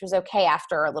while, which was okay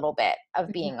after a little bit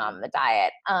of being on the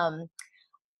diet.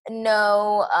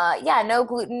 No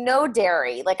gluten, no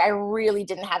dairy. Like I really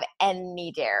didn't have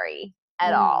any dairy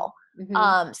at all.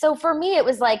 So for me, it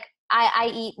was like,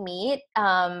 I eat meat.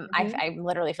 I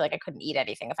literally feel like I couldn't eat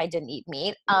anything if I didn't eat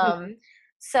meat.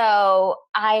 So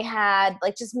I had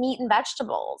like just meat and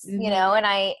vegetables, and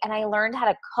I learned how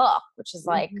to cook, which is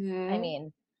like, I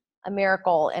mean, a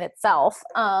miracle in itself.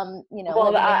 Well,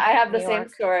 I have the same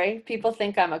story. People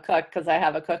think I'm a cook because I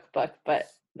have a cookbook, but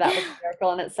that was a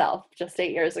miracle in itself just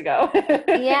 8 years ago.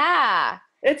 Yeah.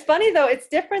 It's funny though. It's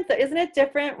different. Isn't it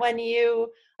different when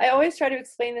I always try to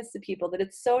explain this to people that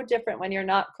it's so different when you're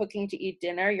not cooking to eat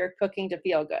dinner, you're cooking to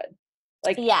feel good.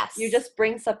 Like, yes, you just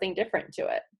bring something different to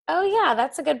it. Oh yeah,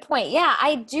 that's a good point. Yeah,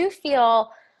 I do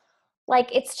feel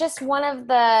like it's just one of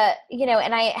the,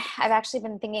 and I've actually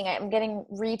been thinking I'm getting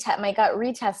my gut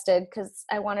retested because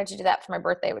I wanted to do that for my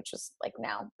birthday, which was like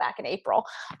now back in April.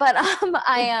 But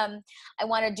I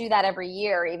want to do that every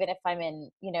year, even if I'm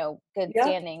in, good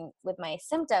standing with my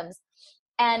symptoms.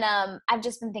 And I've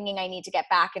just been thinking I need to get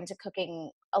back into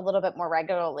cooking a little bit more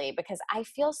regularly because I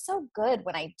feel so good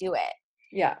when I do it.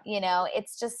 Yeah.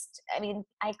 It's just, I mean,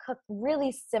 I cook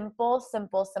really simple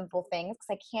things because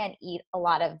I can't eat a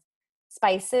lot of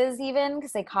spices even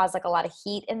because they cause like a lot of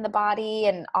heat in the body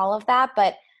and all of that.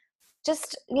 But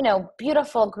just,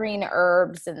 beautiful green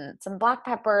herbs and some black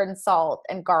pepper and salt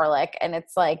and garlic. And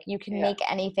it's like, you can make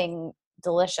anything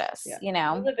delicious, You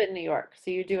live in New York, so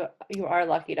you are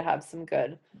lucky to have some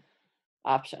good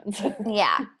options.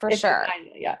 Yeah, for sure.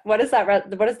 What is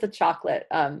the chocolate?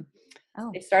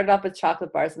 They started off with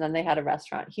chocolate bars and then they had a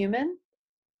restaurant. Human?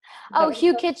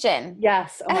 Hu Kitchen.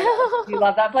 Yes. Oh my God. Do you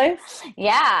love that place?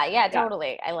 Yeah,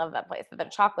 totally. I love that place. The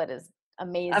chocolate is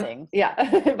amazing.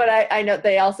 But I know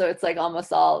it's like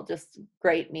almost all just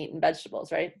great meat and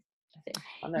vegetables, right?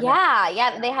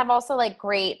 Yeah. They have also like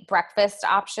great breakfast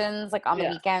options like on the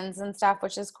weekends and stuff,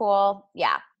 which is cool.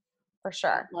 Yeah, for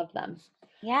sure. Love them.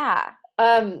 Yeah.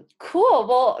 Cool.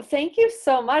 Well, thank you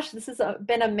so much. This has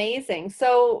been amazing.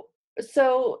 So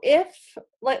if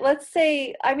let's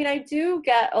say, I mean, I do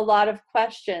get a lot of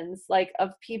questions like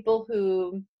of people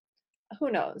who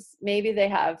knows, maybe they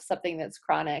have something that's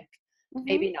chronic,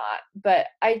 maybe not, but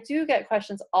I do get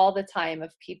questions all the time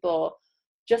of people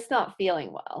just not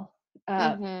feeling well.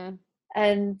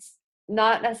 And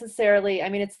not necessarily, I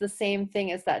mean, it's the same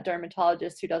thing as that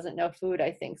dermatologist who doesn't know food,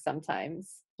 I think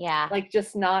sometimes. Yeah. Like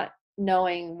just not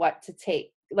knowing what to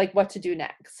take, like what to do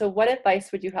next. So what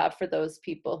advice would you have for those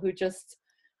people who just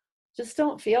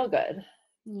don't feel good?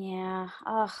 Yeah.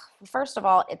 First of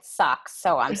all, it sucks.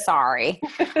 So I'm sorry.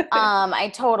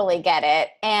 I totally get it.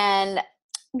 And,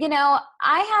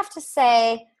 I have to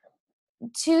say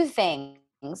two things.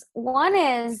 One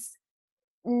is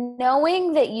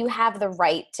knowing that you have the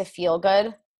right to feel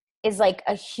good is like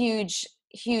a huge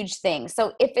thing.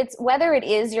 So if it's whether it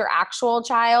is your actual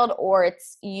child or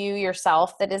it's you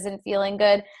yourself that isn't feeling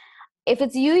good, if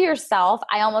it's you yourself,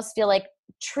 I almost feel like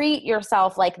treat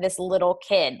yourself like this little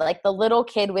kid. Like the little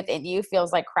kid within you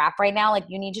feels like crap right now. Like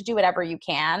you need to do whatever you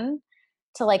can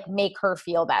to like make her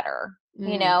feel better,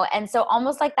 And so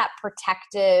almost like that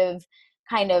protective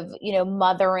kind of,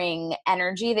 mothering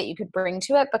energy that you could bring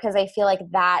to it, because I feel like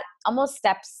that almost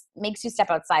makes you step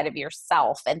outside of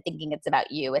yourself and thinking it's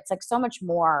about you. It's like so much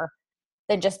more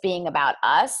than just being about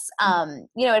us.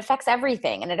 It affects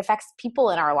everything and it affects people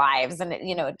in our lives and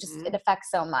it affects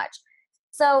so much.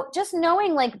 So just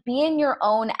knowing, like, being your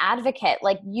own advocate,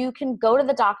 like you can go to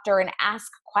the doctor and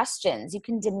ask questions, you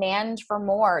can demand for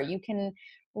more, you can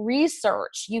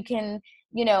research, you can,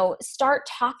 start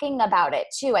talking about it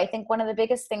too. I think one of the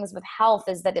biggest things with health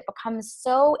is that it becomes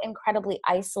so incredibly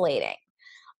isolating.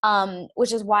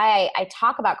 Which is why I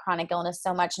talk about chronic illness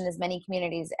so much in as many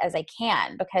communities as I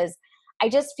can, because I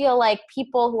just feel like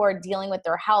people who are dealing with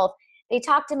their health, they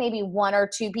talk to maybe one or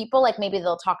two people, like maybe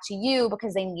they'll talk to you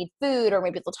because they need food, or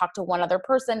maybe they'll talk to one other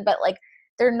person, but like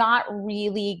they're not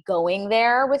really going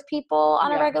there with people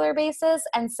on a regular basis.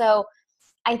 And so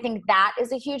I think that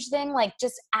is a huge thing. Like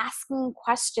just asking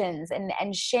questions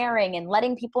and sharing and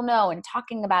letting people know and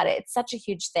talking about it. It's such a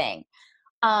huge thing.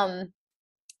 And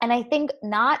I think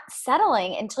not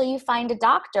settling until you find a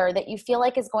doctor that you feel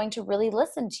like is going to really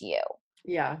listen to you.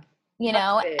 Yeah. You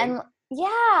know, big. and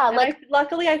yeah, and like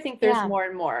luckily I think there's more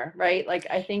and more, right? Like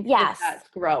I think that's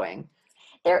growing.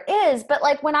 There is, but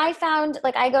like when I found,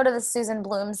 like I go to the Susan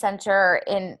Bloom Center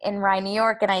in Rye, New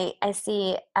York, and I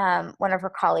see one of her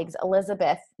colleagues,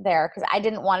 Elizabeth, there, because I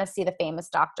didn't want to see the famous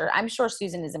doctor. I'm sure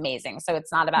Susan is amazing, so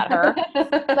it's not about her.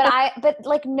 but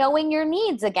like knowing your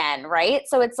needs again, right?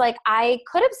 So it's like I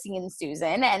could have seen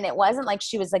Susan, and it wasn't like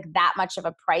she was like that much of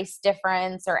a price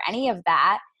difference or any of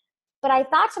that. But I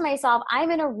thought to myself, I'm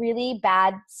in a really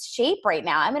bad shape right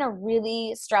now. I'm in a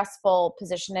really stressful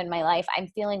position in my life. I'm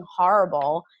feeling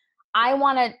horrible. I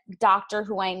want a doctor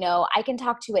who I know I can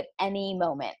talk to at any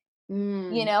moment,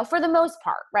 you know, for the most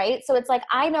part, right? So it's like,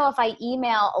 I know if I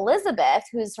email Elizabeth,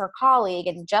 who's her colleague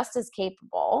and just as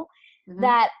capable,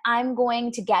 that I'm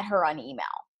going to get her on email.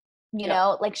 You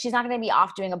know, like she's not going to be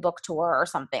off doing a book tour or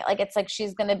something. Like it's like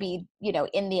she's going to be, you know,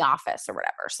 in the office or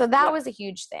whatever. So that was a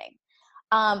huge thing.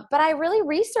 But I really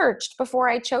researched before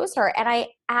I chose her, and I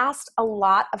asked a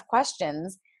lot of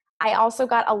questions. I also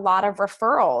got a lot of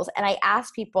referrals, and I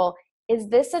asked people, is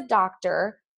this a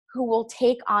doctor who will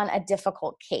take on a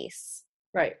difficult case?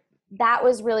 Right. That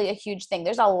was really a huge thing.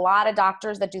 There's a lot of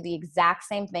doctors that do the exact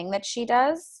same thing that she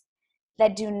does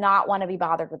that do not want to be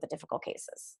bothered with the difficult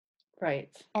cases. Right.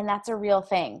 And that's a real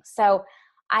thing. So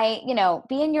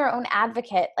being your own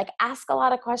advocate, like ask a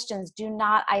lot of questions, do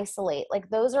not isolate. Like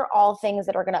those are all things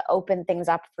that are going to open things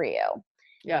up for you.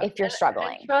 Yeah. If you're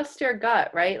struggling. And trust your gut,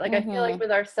 right? Like I feel like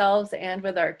with ourselves and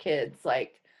with our kids,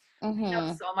 like we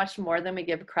know so much more than we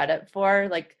give credit for.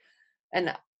 Like,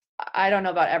 and I don't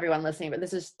know about everyone listening, but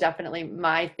this is definitely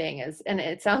my thing and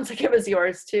it sounds like it was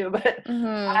yours too, but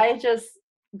I just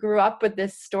grew up with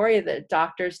this story that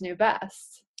doctors knew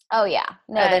best. Oh yeah.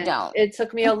 No, they don't. It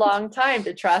took me a long time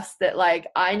to trust that like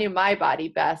I knew my body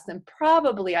best, and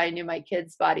probably I knew my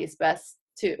kids' bodies best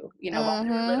too, you know, while they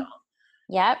were little.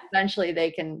 Yep. Eventually they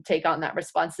can take on that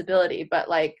responsibility, but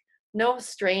like no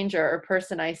stranger or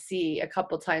person I see a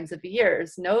couple times a year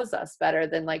knows us better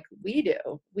than like we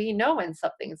do. We know when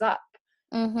something's up.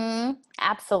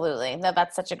 Absolutely. No,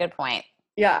 that's such a good point.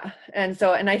 Yeah. And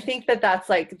I think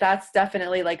that's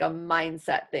definitely like a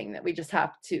mindset thing that we just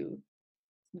have to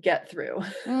get through.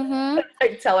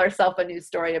 Like tell ourselves a new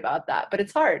story about that, but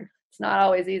it's hard. It's not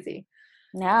always easy.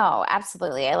 No,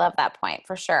 absolutely. I love that point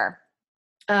for sure.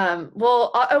 And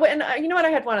you know what? I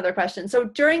had one other question. So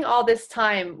during all this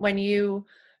time when you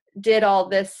did all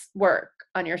this work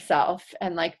on yourself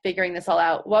and like figuring this all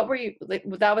out, what were you like,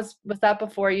 was that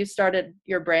before you started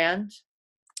your brand?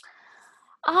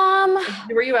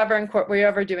 Were you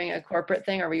ever doing a corporate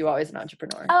thing, or were you always an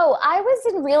entrepreneur? Oh, I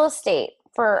was in real estate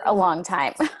for a long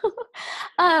time.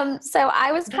 So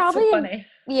I was probably, so funny.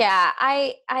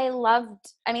 I loved,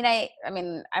 I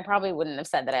probably wouldn't have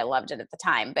said that I loved it at the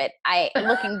time, but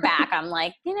looking back, I'm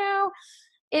like, you know,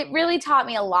 it really taught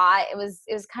me a lot. It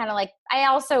was kind of like, I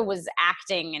also was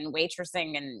acting and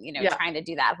waitressing and, you know, trying to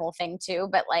do that whole thing too.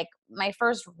 But like my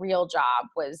first real job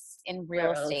was in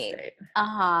real estate.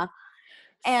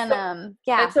 And And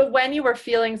so when you were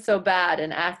feeling so bad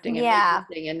and acting and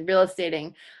waitressing and real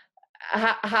estating,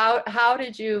 how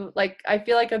did you, like, I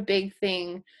feel like a big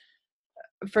thing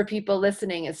for people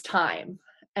listening is time.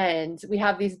 And we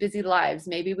have these busy lives.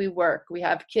 Maybe we work, we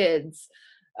have kids,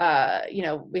 you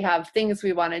know, we have things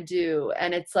we want to do.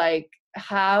 And it's like,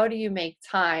 how do you make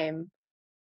time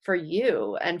for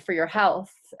you and for your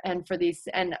health and for these?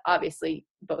 And obviously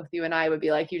both you and I would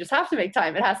be like, you just have to make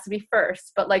time. It has to be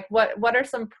first. But like, what are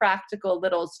some practical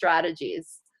little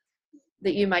strategies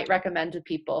that you might recommend to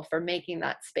people for making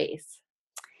that space?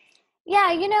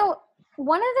 Yeah, you know,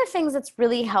 one of the things that's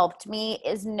really helped me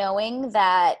is knowing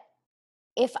that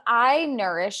if I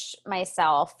nourish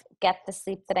myself, get the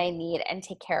sleep that I need, and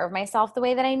take care of myself the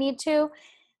way that I need to,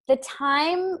 the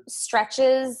time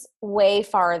stretches way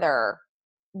farther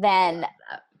than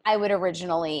I would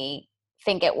originally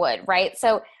think it would, right?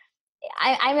 So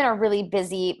I'm in a really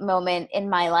busy moment in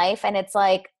my life, and it's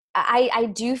like,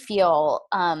 I do feel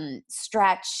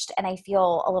stretched, and I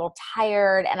feel a little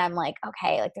tired, and I'm like,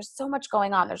 okay, like there's so much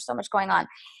going on.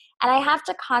 And I have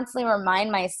to constantly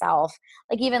remind myself,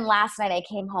 like even last night I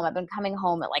came home, I've been coming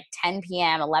home at like 10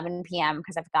 p.m., 11 p.m.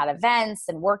 because I've got events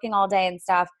and working all day and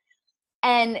stuff.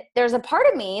 And there's a part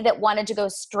of me that wanted to go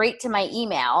straight to my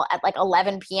email at like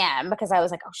 11 p.m. because I was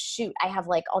like, oh shoot, I have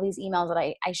like all these emails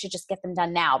that I should just get them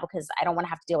done now because I don't want to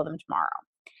have to deal with them tomorrow.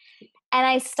 And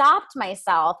I stopped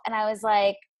myself and I was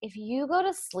like, if you go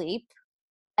to sleep,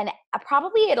 and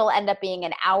probably it'll end up being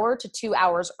an hour to 2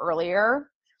 hours earlier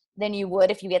than you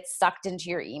would if you get sucked into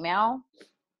your email,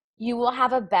 you will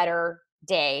have a better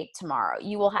day tomorrow.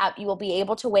 You will be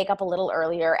able to wake up a little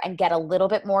earlier and get a little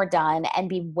bit more done and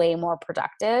be way more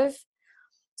productive.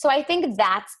 So I think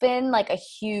that's been like a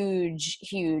huge,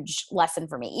 huge lesson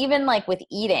for me. Even like with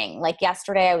eating, like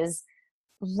yesterday I was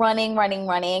running,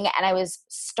 and I was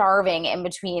starving in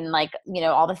between, like,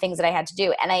 all the things that I had to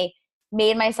do. And I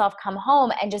made myself come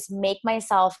home and just make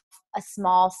myself a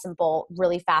small, simple,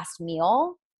 really fast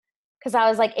meal. Cause I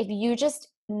was like, if you just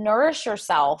nourish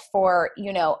yourself for,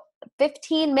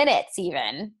 15 minutes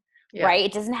even, right?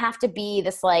 It doesn't have to be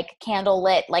this like candle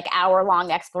lit, like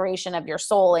hour-long exploration of your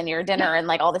soul and your dinner and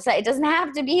like all this. It doesn't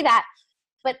have to be that.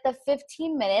 But the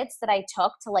 15 minutes that I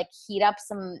took to like heat up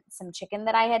some chicken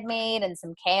that I had made and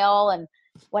some kale and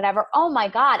whatever, oh my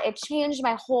God, it changed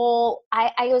my whole,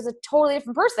 I was a totally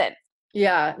different person.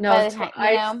 Yeah, no,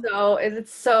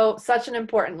 it's such an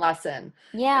important lesson.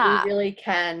 Yeah. You really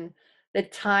can. The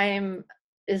time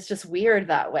is just weird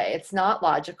that way. It's not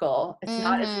logical. It's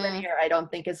not as linear, I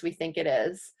don't think, as we think it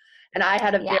is. And I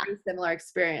had a very similar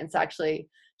experience actually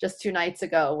just 2 nights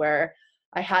ago where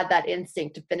I had that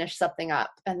instinct to finish something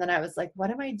up. And then I was like, what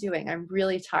am I doing? I'm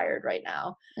really tired right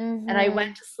now. And I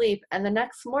went to sleep. And the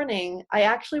next morning I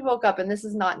actually woke up, and this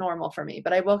is not normal for me,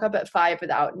 but I woke up at 5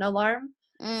 without an alarm.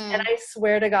 And I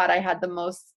swear to God, I had the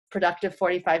most productive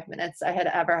 45 minutes I had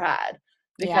ever had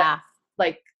because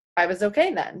like I was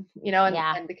okay then,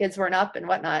 and the kids weren't up and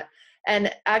whatnot.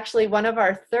 And actually one of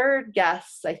our third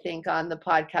guests, I think, on the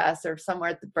podcast or somewhere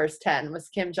at the first 10 was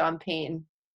Kim John Payne.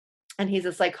 And he's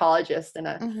a psychologist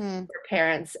and for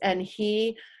parents. And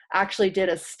he actually did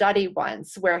a study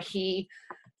once where he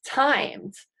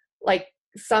timed like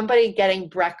somebody getting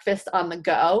breakfast on the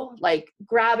go, like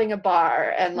grabbing a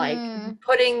bar and like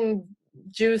putting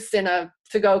juice in a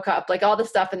to-go cup, like all the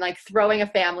stuff, and like throwing a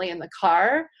family in the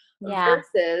car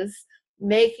versus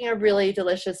making a really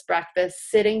delicious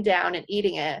breakfast, sitting down and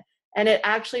eating it. And it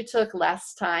actually took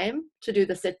less time to do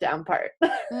the sit down part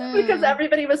because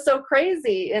everybody was so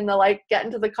crazy in the like get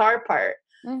into the car part.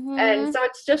 And so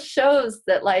it just shows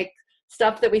that like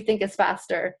stuff that we think is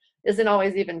faster isn't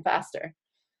always even faster.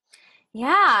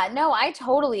 Yeah, no, I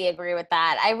totally agree with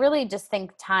that. I really just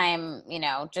think time,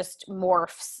 just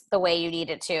morphs the way you need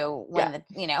it to when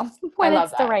when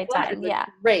it's the right time. Yeah.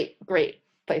 Great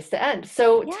place to end.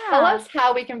 So tell us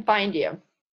how we can find you.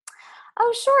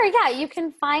 Oh, sure. Yeah. You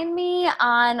can find me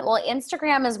on,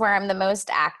 Instagram is where I'm the most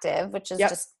active, which is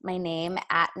just my name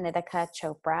 @Nitika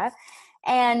Chopra.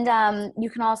 And you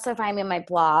can also find me on my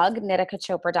blog,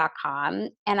 nitikachopra.com.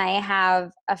 And I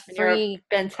have a free... You're a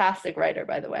fantastic writer,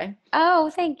 by the way. Oh,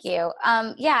 thank you.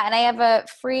 And I have a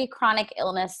free chronic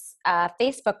illness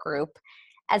Facebook group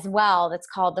as well that's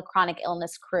called the Chronic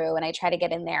Illness Crew. And I try to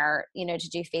get in there, to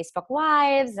do Facebook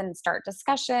Lives and start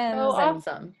discussions. Oh,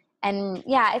 awesome. And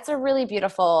yeah, it's a really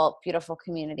beautiful, beautiful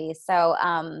community. So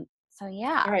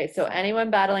yeah. All right. So anyone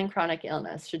battling chronic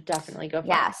illness should definitely go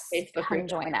find Facebook group.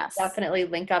 Join us. Definitely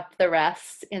link up the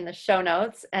rest in the show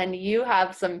notes. And you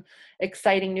have some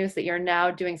exciting news that you're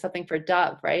now doing something for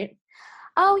Dove, right?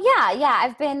 Oh yeah.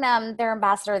 I've been their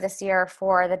ambassador this year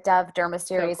for the Dove Derma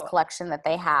Series collection that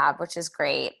they have, which is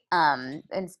great.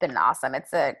 It's been awesome.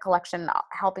 It's a collection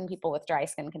helping people with dry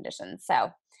skin conditions.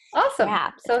 So awesome.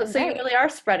 Yeah, so you really are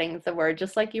spreading the word,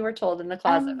 just like you were told in the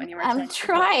closet when you were. I'm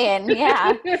trying.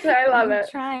 Yeah. I love it.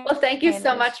 Well, thank you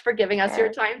so much for giving us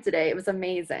your time today. It was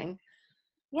amazing.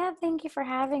 Yeah, thank you for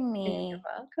having me. You're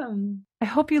welcome. I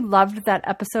hope you loved that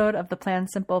episode of the Plan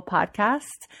Simple podcast.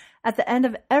 At the end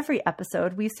of every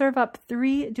episode, we serve up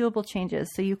 3 doable changes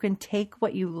so you can take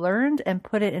what you learned and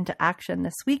put it into action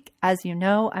this week. As you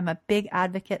know, I'm a big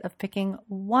advocate of picking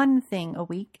one thing a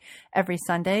week every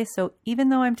Sunday. So even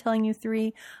though I'm telling you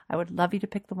 3, I would love you to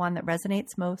pick the one that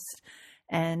resonates most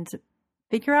and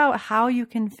figure out how you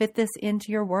can fit this into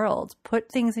your world.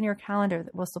 Put things in your calendar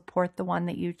that will support the one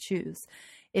that you choose.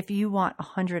 If you want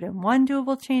 101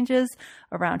 doable changes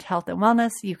around health and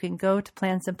wellness, you can go to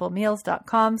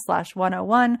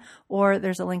plansimplemeals.com/101, or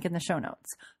there's a link in the show notes.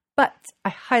 But I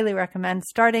highly recommend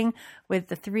starting with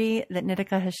the 3 that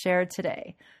Nitika has shared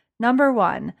today. Number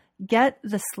 1, get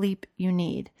the sleep you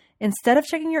need. Instead of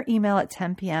checking your email at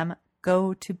 10 p.m.,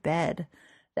 go to bed.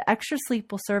 The extra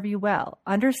sleep will serve you well.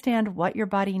 Understand what your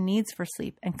body needs for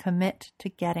sleep and commit to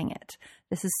getting it.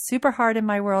 This is super hard in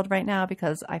my world right now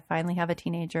because I finally have a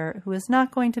teenager who is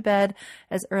not going to bed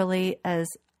as early as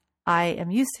I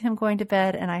am used to him going to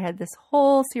bed. And I had this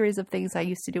whole series of things I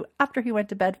used to do after he went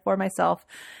to bed for myself.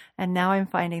 And now I'm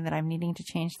finding that I'm needing to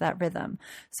change that rhythm.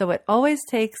 So it always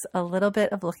takes a little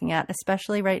bit of looking at,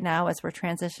 especially right now as we're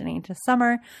transitioning to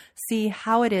summer, see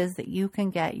how it is that you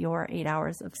can get your 8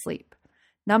 hours of sleep.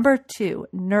 Number 2,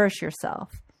 nourish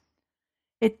yourself.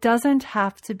 It doesn't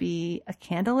have to be a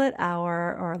candlelit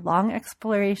hour or a long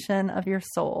exploration of your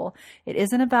soul. It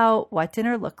isn't about what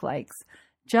dinner looks like.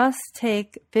 Just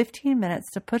take 15 minutes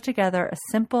to put together a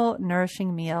simple,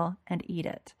 nourishing meal and eat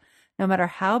it. No matter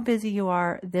how busy you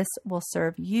are, this will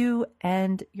serve you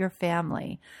and your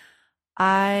family.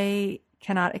 I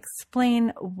cannot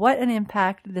explain what an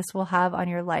impact this will have on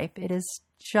your life. It is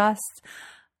just,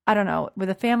 I don't know,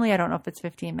 with a family, I don't know if it's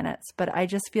 15 minutes, but I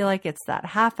just feel like it's that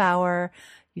half hour.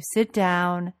 You sit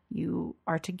down, you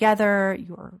are together,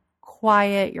 you're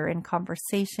quiet, you're in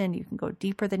conversation, you can go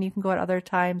deeper than you can go at other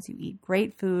times, you eat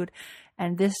great food,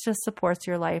 and this just supports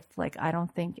your life like I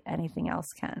don't think anything else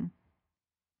can.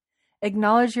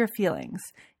 Acknowledge your feelings.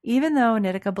 Even though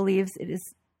Nitika believes it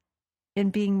is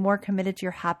in being more committed to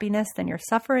your happiness than your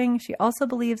suffering, she also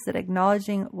believes that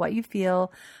acknowledging what you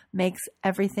feel makes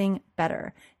everything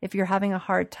better. If you're having a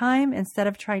hard time, instead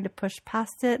of trying to push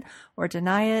past it or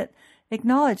deny it,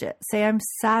 acknowledge it. Say, I'm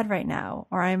sad right now,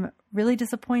 or I'm really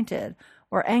disappointed,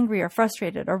 or angry, or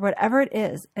frustrated, or whatever it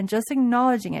is. And just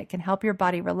acknowledging it can help your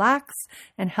body relax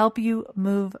and help you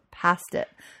move past it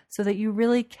so that you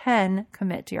really can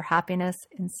commit to your happiness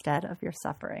instead of your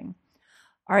suffering.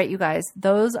 All right, you guys,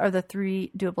 those are the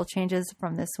 3 doable changes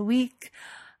from this week.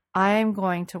 I'm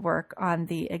going to work on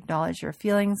the acknowledge your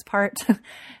feelings part.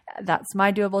 That's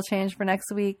my doable change for next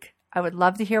week. I would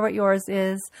love to hear what yours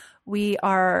is.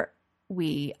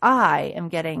 I am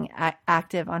getting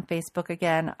active on Facebook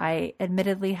again. I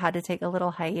admittedly had to take a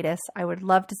little hiatus. I would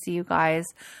love to see you guys.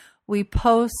 We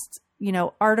post,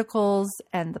 articles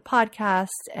and the podcast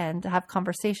and have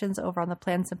conversations over on the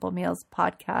Plan Simple Meals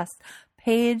podcast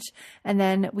page. And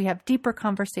then we have deeper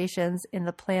conversations in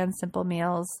the Plan Simple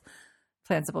Meals.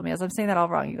 I'm saying that all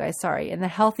wrong, you guys. Sorry. In the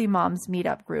Healthy Moms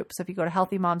Meetup group. So if you go to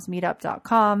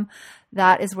healthymomsmeetup.com,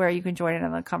 that is where you can join in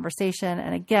on the conversation.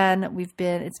 And again,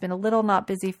 it's been a little not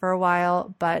busy for a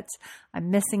while, but I'm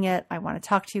missing it. I want to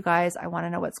talk to you guys. I want to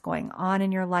know what's going on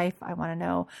in your life. I want to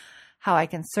know how I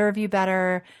can serve you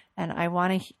better. And I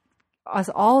want us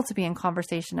all to be in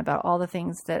conversation about all the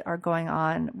things that are going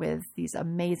on with these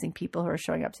amazing people who are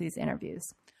showing up to these interviews.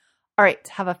 All right,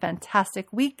 have a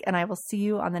fantastic week, and I will see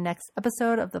you on the next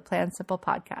episode of the Plan Simple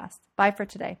podcast. Bye for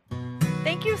today.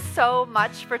 Thank you so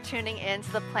much for tuning in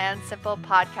to the Plan Simple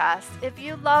podcast. If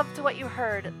you loved what you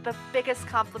heard, the biggest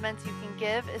compliment you can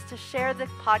give is to share the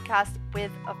podcast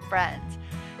with a friend.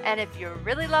 And if you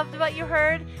really loved what you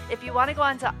heard, if you want to go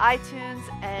onto iTunes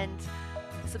and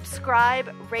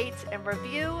subscribe, rate, and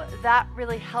review, that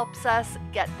really helps us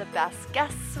get the best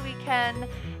guests we can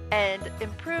and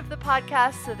improve the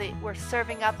podcast so that we're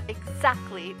serving up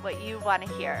exactly what you want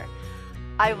to hear.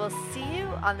 I will see you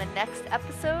on the next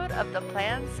episode of the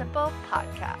Plan Simple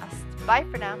podcast. Bye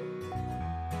for now.